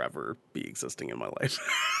just forever be existing in my life.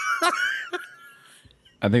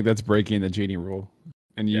 I think that's breaking the genie rule,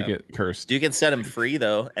 and you Yeah. get cursed. You can set him free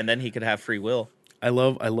though, and then he could have free will. I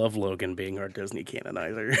love Logan being our Disney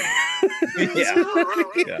canonizer.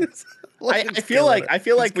 Yeah. I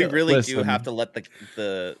feel like we really do Listen. have to let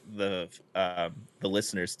the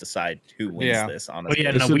listeners decide who wins Yeah. this. But Honestly,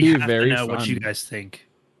 yeah, This no, would we be have to very know what you fun. guys think.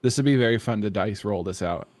 This would be very fun to dice roll this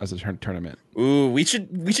out as a tournament, ooh, we should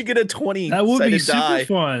get a 20. That would be sided die.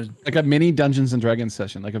 super fun. like a mini Dungeons and Dragons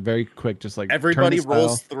session, like a very quick, just like Everybody tournament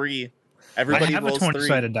rolls style. 3. I Everybody have a rolls 3.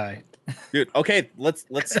 20-sided die. Dude, okay, let's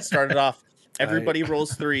start it off. Everybody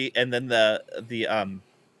rolls 3, and then the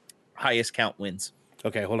highest count wins.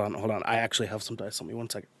 Okay, hold on. I actually have some dice on me. 1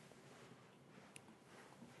 second.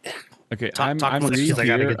 Okay, Talk I'm amongst reading yourselves. I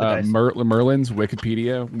gotta here get the dice. Merlin's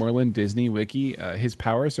Wikipedia, Merlin Disney Wiki. His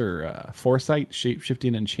powers are foresight,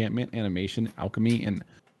 shape-shifting, enchantment, animation, alchemy, and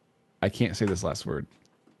I can't say this last word.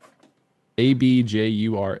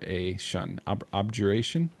 Abjura shun.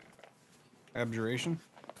 Abjuration? Abjuration.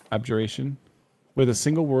 Abjuration. With a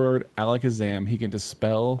single word, alakazam, he can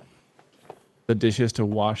dispel the dishes to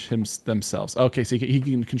wash themselves. Okay, so he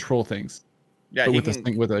can control things. Yeah, But he with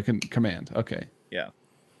can. with a command. Okay. Yeah,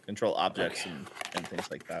 control objects and things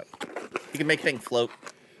like that. He can make things float.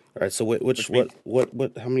 All right, so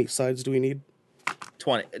how many sides do we need?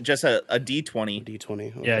 20, just a D20,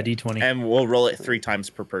 D20. Okay. Yeah, D20. and we'll roll it 3 times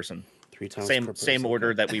per person. 3 times Same per person. same order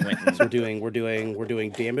Okay. that we went in. So we're doing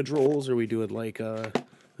damage rolls, or are we doing like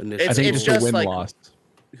initiative I think It's just rolls? a just win like loss.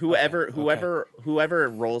 whoever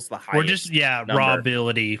rolls the highest. We're just number. raw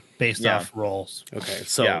ability based Yeah. off rolls. Okay,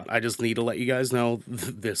 so Yeah. I just need to let you guys know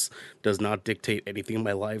this does not dictate anything in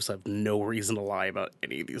my life, so I have no reason to lie about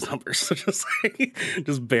any of these numbers. So just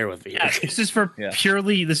bear with me. Yeah, Okay? this is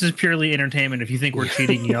purely entertainment. If you think we're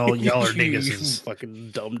cheating, y'all are You dinguses.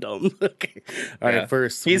 fucking dumb. Okay, all right. Yeah.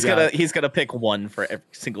 First, He's gonna pick one for every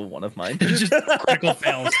single one of mine. Just critical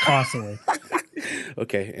fails constantly.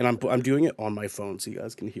 Okay, and I'm doing it on my phone so you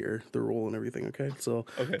guys can hear the roll and everything. Okay, so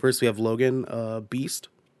Okay. first we have Logan, Beast.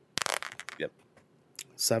 Yep.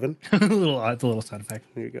 7. It's a little side effect.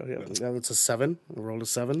 There you go. Yeah, that's a 7. I rolled a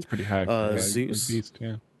 7. Pretty high. for a Zeus. Beast,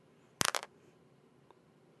 yeah.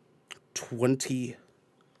 20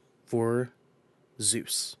 for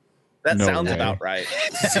Zeus. That No sounds way. about right.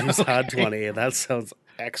 Zeus had 20. That sounds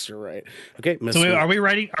extra right. Okay, Mr. So wait, are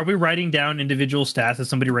we writing down individual stats? Is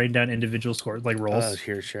somebody writing down individual scores like rolls?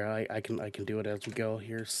 Here, I can do it as we go.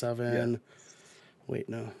 Here, 7. Wait,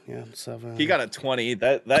 no, yeah, 7. He got a 20.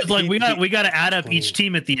 That Like he, we got to add up each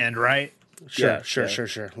team at the end, right? Sure.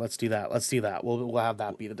 yeah. Let's do that. We'll have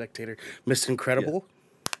that be the dictator. Miss Incredible.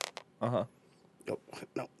 Uh-huh. Oh,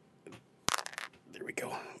 no. There we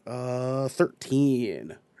go.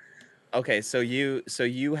 13. Okay, so you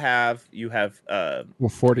have Well,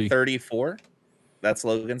 40. 34. That's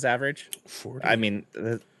Logan's average. 40. I mean,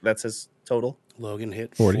 that's his total. Logan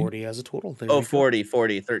hit 40. 40 as a total. There Oh, we go.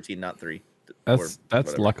 40, 13, not 3. That's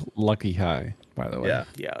whatever. lucky high, by the way. Yeah.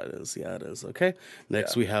 Yeah, it is. Okay.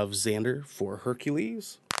 Next we have Xander for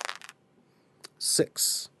Hercules.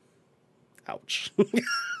 6. Ouch.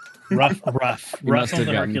 Rough You must on have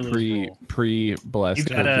the gotten Hercules roll. pre blessed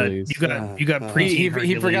You Hercules. got pre. He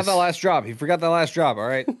forgot the last drop. All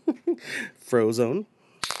right. Frozone.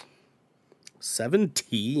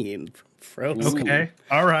 17. Frozen. Okay,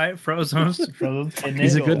 all right, Frozen. He's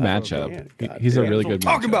a good matchup. Yeah, He's a goddamn. really good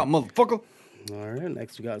Talk matchup. about motherfucker. All right.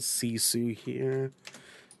 Next we got Sisu here.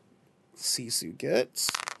 Sisu gets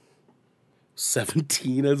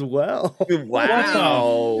 17 as well.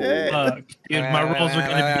 Wow. Dude, my rolls are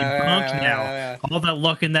gonna be bunked now. All that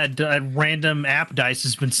luck in that random app dice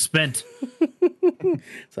has been spent.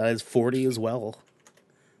 So that is 40 as well.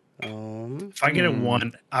 If I get a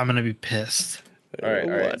 1, I'm gonna be pissed. All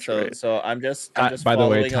right. So I'm just By the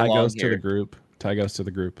way, following Ty along goes to here. the group. Ty goes to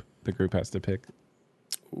the group. The group has to pick.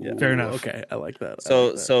 Yeah. Fair enough. Okay, I like that.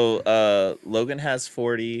 So Logan has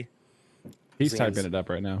 40. He's Zan's- typing it up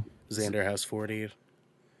right now. Xander has 40. Wow,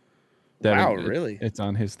 Devin, really? It's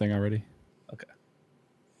on his thing already.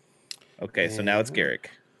 Okay, so now it's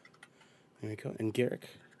Garrick. There we go. And Garrick.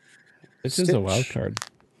 This is a wild Stitch. card.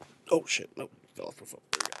 Oh shit! Nope, fell off my phone.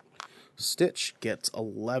 There we go. Stitch gets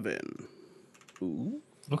 11. Ooh.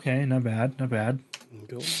 Okay, not bad. There we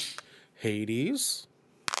go. Hades.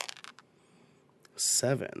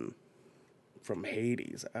 7 from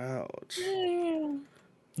Hades. Ouch.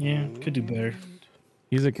 Yeah, could do better.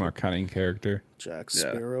 He's a more cunning character. Jack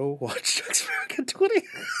Sparrow. Watch Jack Sparrow get 20.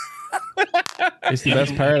 It's the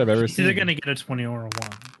best pirate I've ever He's either seen. gonna get a 20 or a 1.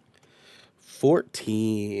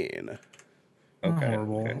 14. Okay.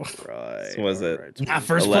 Horrible. Right. So was it- right. Not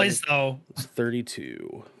first 11. place though.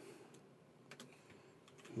 32.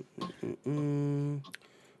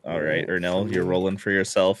 All right, Ernell, you're rolling for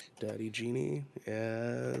yourself. Daddy Genie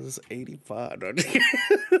is 85.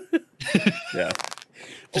 Yeah.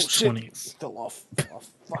 Just 20. Still off.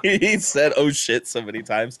 He said, "Oh shit," so many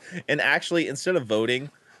times. And actually, instead of voting,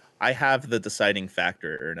 I have the deciding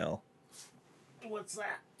factor, Ernell. What's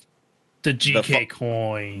that? The GK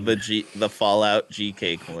coin. The Fallout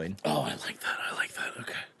GK coin. Oh, I like that.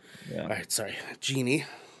 Okay. Yeah. All right, sorry. Genie.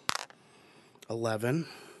 11.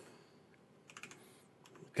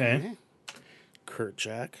 Okay. Kurt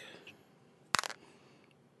Jack.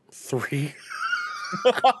 3.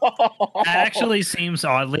 That actually seems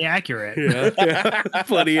oddly accurate. Yeah.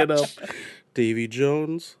 Funny enough. Davy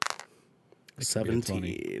Jones, It could be a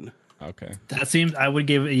 17. Okay. That seems, I would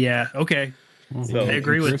give it, yeah, okay. So, I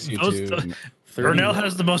agree with Curse you those. two. Ernell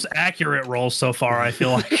has the most accurate role so far, I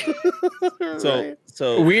feel like.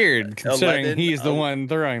 so Weird, considering 11, he's the one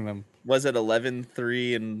throwing them. was it 11,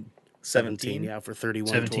 3, and 17? Yeah, for 31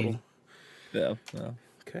 17. total. Yeah. Well,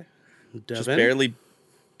 Okay. just Devin, barely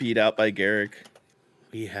beat out by Garrick.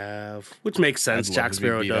 we have, which makes sense. I'd love Jack to be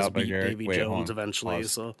Sparrow beat does out by beat Garrick. Davy Wait, hold Jones on. eventually.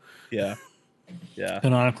 Pause. So Yeah.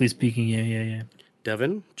 Canonically speaking, yeah.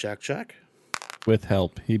 Devin, Jack, With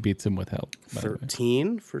help. He beats him with help. By the way.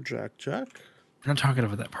 13 for Jack. We're not talking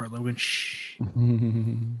about that part, Logan. Shh.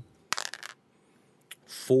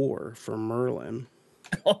 4 for Merlin.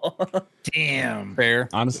 Damn. Fair.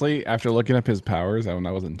 Honestly, after looking up his powers, I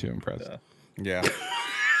wasn't too impressed. Yeah.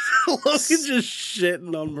 Logan just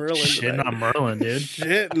shitting on Merlin. Shitting today. on Merlin, dude.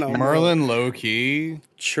 Shitting on Merlin, low key,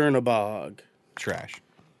 Chernabog. trash.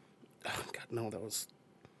 Oh, God, no, that was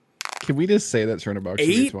Can we just say that Chernabog should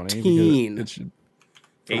be 20? 18. Because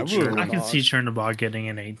it should. I can see Chernabog getting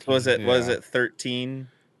an 18. Was it Yeah. 13?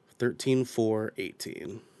 13 for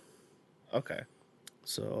 18. Okay.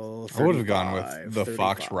 So I would have gone with 35, the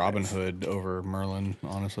Fox 35. Robin Hood over Merlin,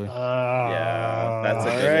 honestly. Yeah, that's a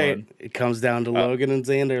All good right. one. It comes down to Logan and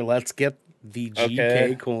Xander. Let's get the GK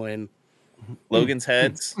Okay. coin. Logan's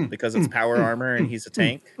heads because it's power armor and he's a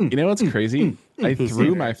tank. You know what's crazy? I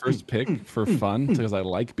threw my first pick for fun because I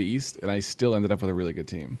like Beast, and I still ended up with a really good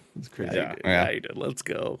team. It's crazy. Yeah. You did. Let's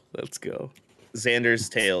go. Xander's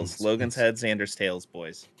tails. Logan's head, Xander's tails,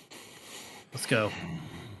 boys. Let's go.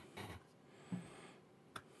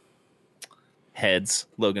 Heads.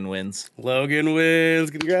 Logan wins. Logan wins.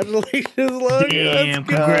 Congratulations, Logan. Damn,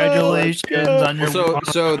 congratulations on your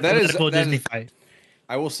So that is hypothetical Disney fight.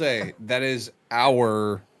 I will say that is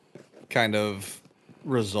our kind of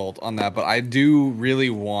result on that, but I do really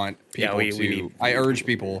want people I urge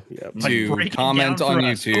people to Break it comment down on for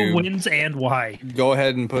us. Who YouTube. wins and why? Go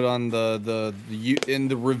ahead and put on the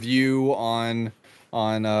review on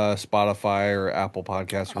Spotify or Apple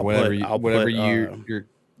Podcasts or whatever your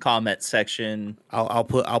comment section. I'll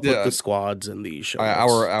put the squads in the show.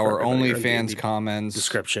 our OnlyFans comments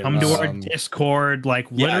description. Come to our Discord,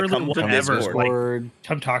 like literally whatever. Discord. Like,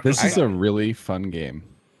 come talk. This is a really fun game.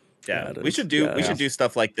 Yeah, we should do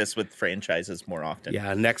stuff like this with franchises more often.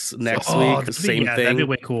 Yeah, next week, same thing. That'd be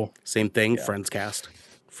way cool. Same thing. Friendscast.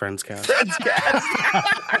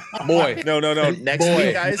 Boy, no. Next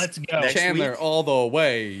week, guys. Let's go. Next Chandler week, all the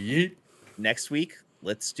way. Yeet. next week,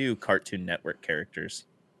 let's do Cartoon Network characters.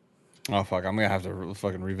 Oh fuck! I'm gonna have to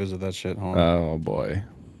fucking revisit that shit. Hold on. Oh boy.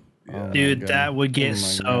 Dude, that would get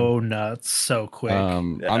so nuts so quick.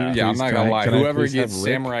 I'm not gonna lie. Whoever gets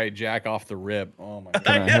Samurai Jack off the rip, oh my god!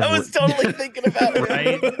 I was totally thinking about it.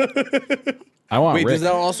 Right? I want. Wait, Rick. does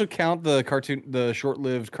that also count the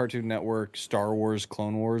short-lived Cartoon Network Star Wars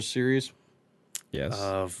Clone Wars series? Yes.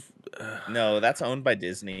 No, that's owned by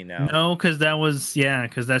Disney now. No, because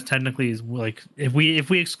that's technically like if we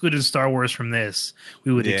excluded Star Wars from this,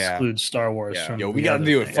 we would exclude Star Wars from. Yo, we the gotta other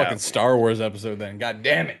do a thing. fucking Star Wars episode then. God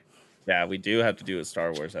damn it! Yeah, we do have to do a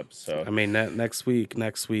Star Wars episode. I mean, next week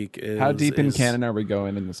is How deep in canon are we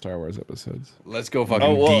going in the Star Wars episodes? Let's go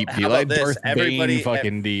fucking deep, how dude. about Like this? Darth Everybody- Bane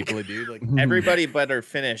fucking deeply, dude. Like Everybody better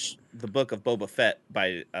finish the book of Boba Fett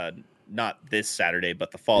by not this Saturday,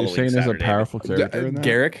 but the following You're saying there's Saturday. a powerful character in that?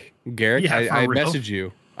 Garrick, Yeah, for I real. messaged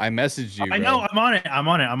you. I know. I'm on it.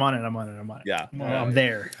 Yeah. I'm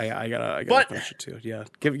there. I gotta But- finish it too. Yeah,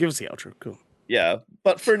 give us the outro. Cool. Yeah,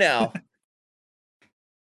 but for now,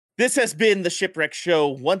 this has been the Shipwreck Show.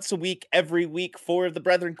 Once a week, every week, four of the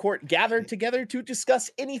Brethren Court gathered together to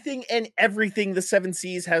discuss anything and everything the Seven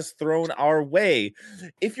Seas has thrown our way.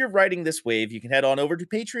 If you're riding this wave, you can head on over to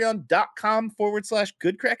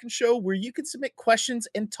patreon.com/Good Show, where you can submit questions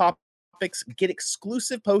and topics, get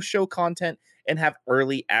exclusive post-show content, and have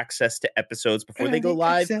early access to episodes before they go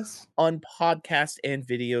live on podcast and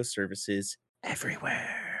video services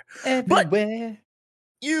everywhere. But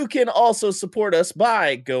you can also support us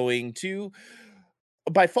by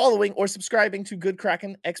following or subscribing to Good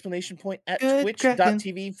Kraken exclamation point at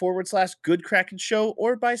twitch.tv/Good Kraken Show,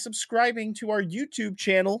 or by subscribing to our YouTube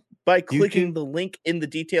channel by clicking the link in the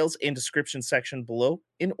details and description section below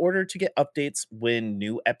in order to get updates when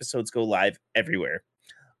new episodes go live everywhere.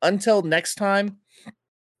 Until next time,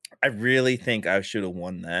 I really think I should have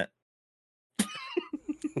won that.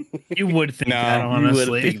 You would think that, You honestly.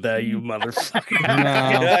 would think that, you motherfucker.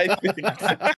 No. I think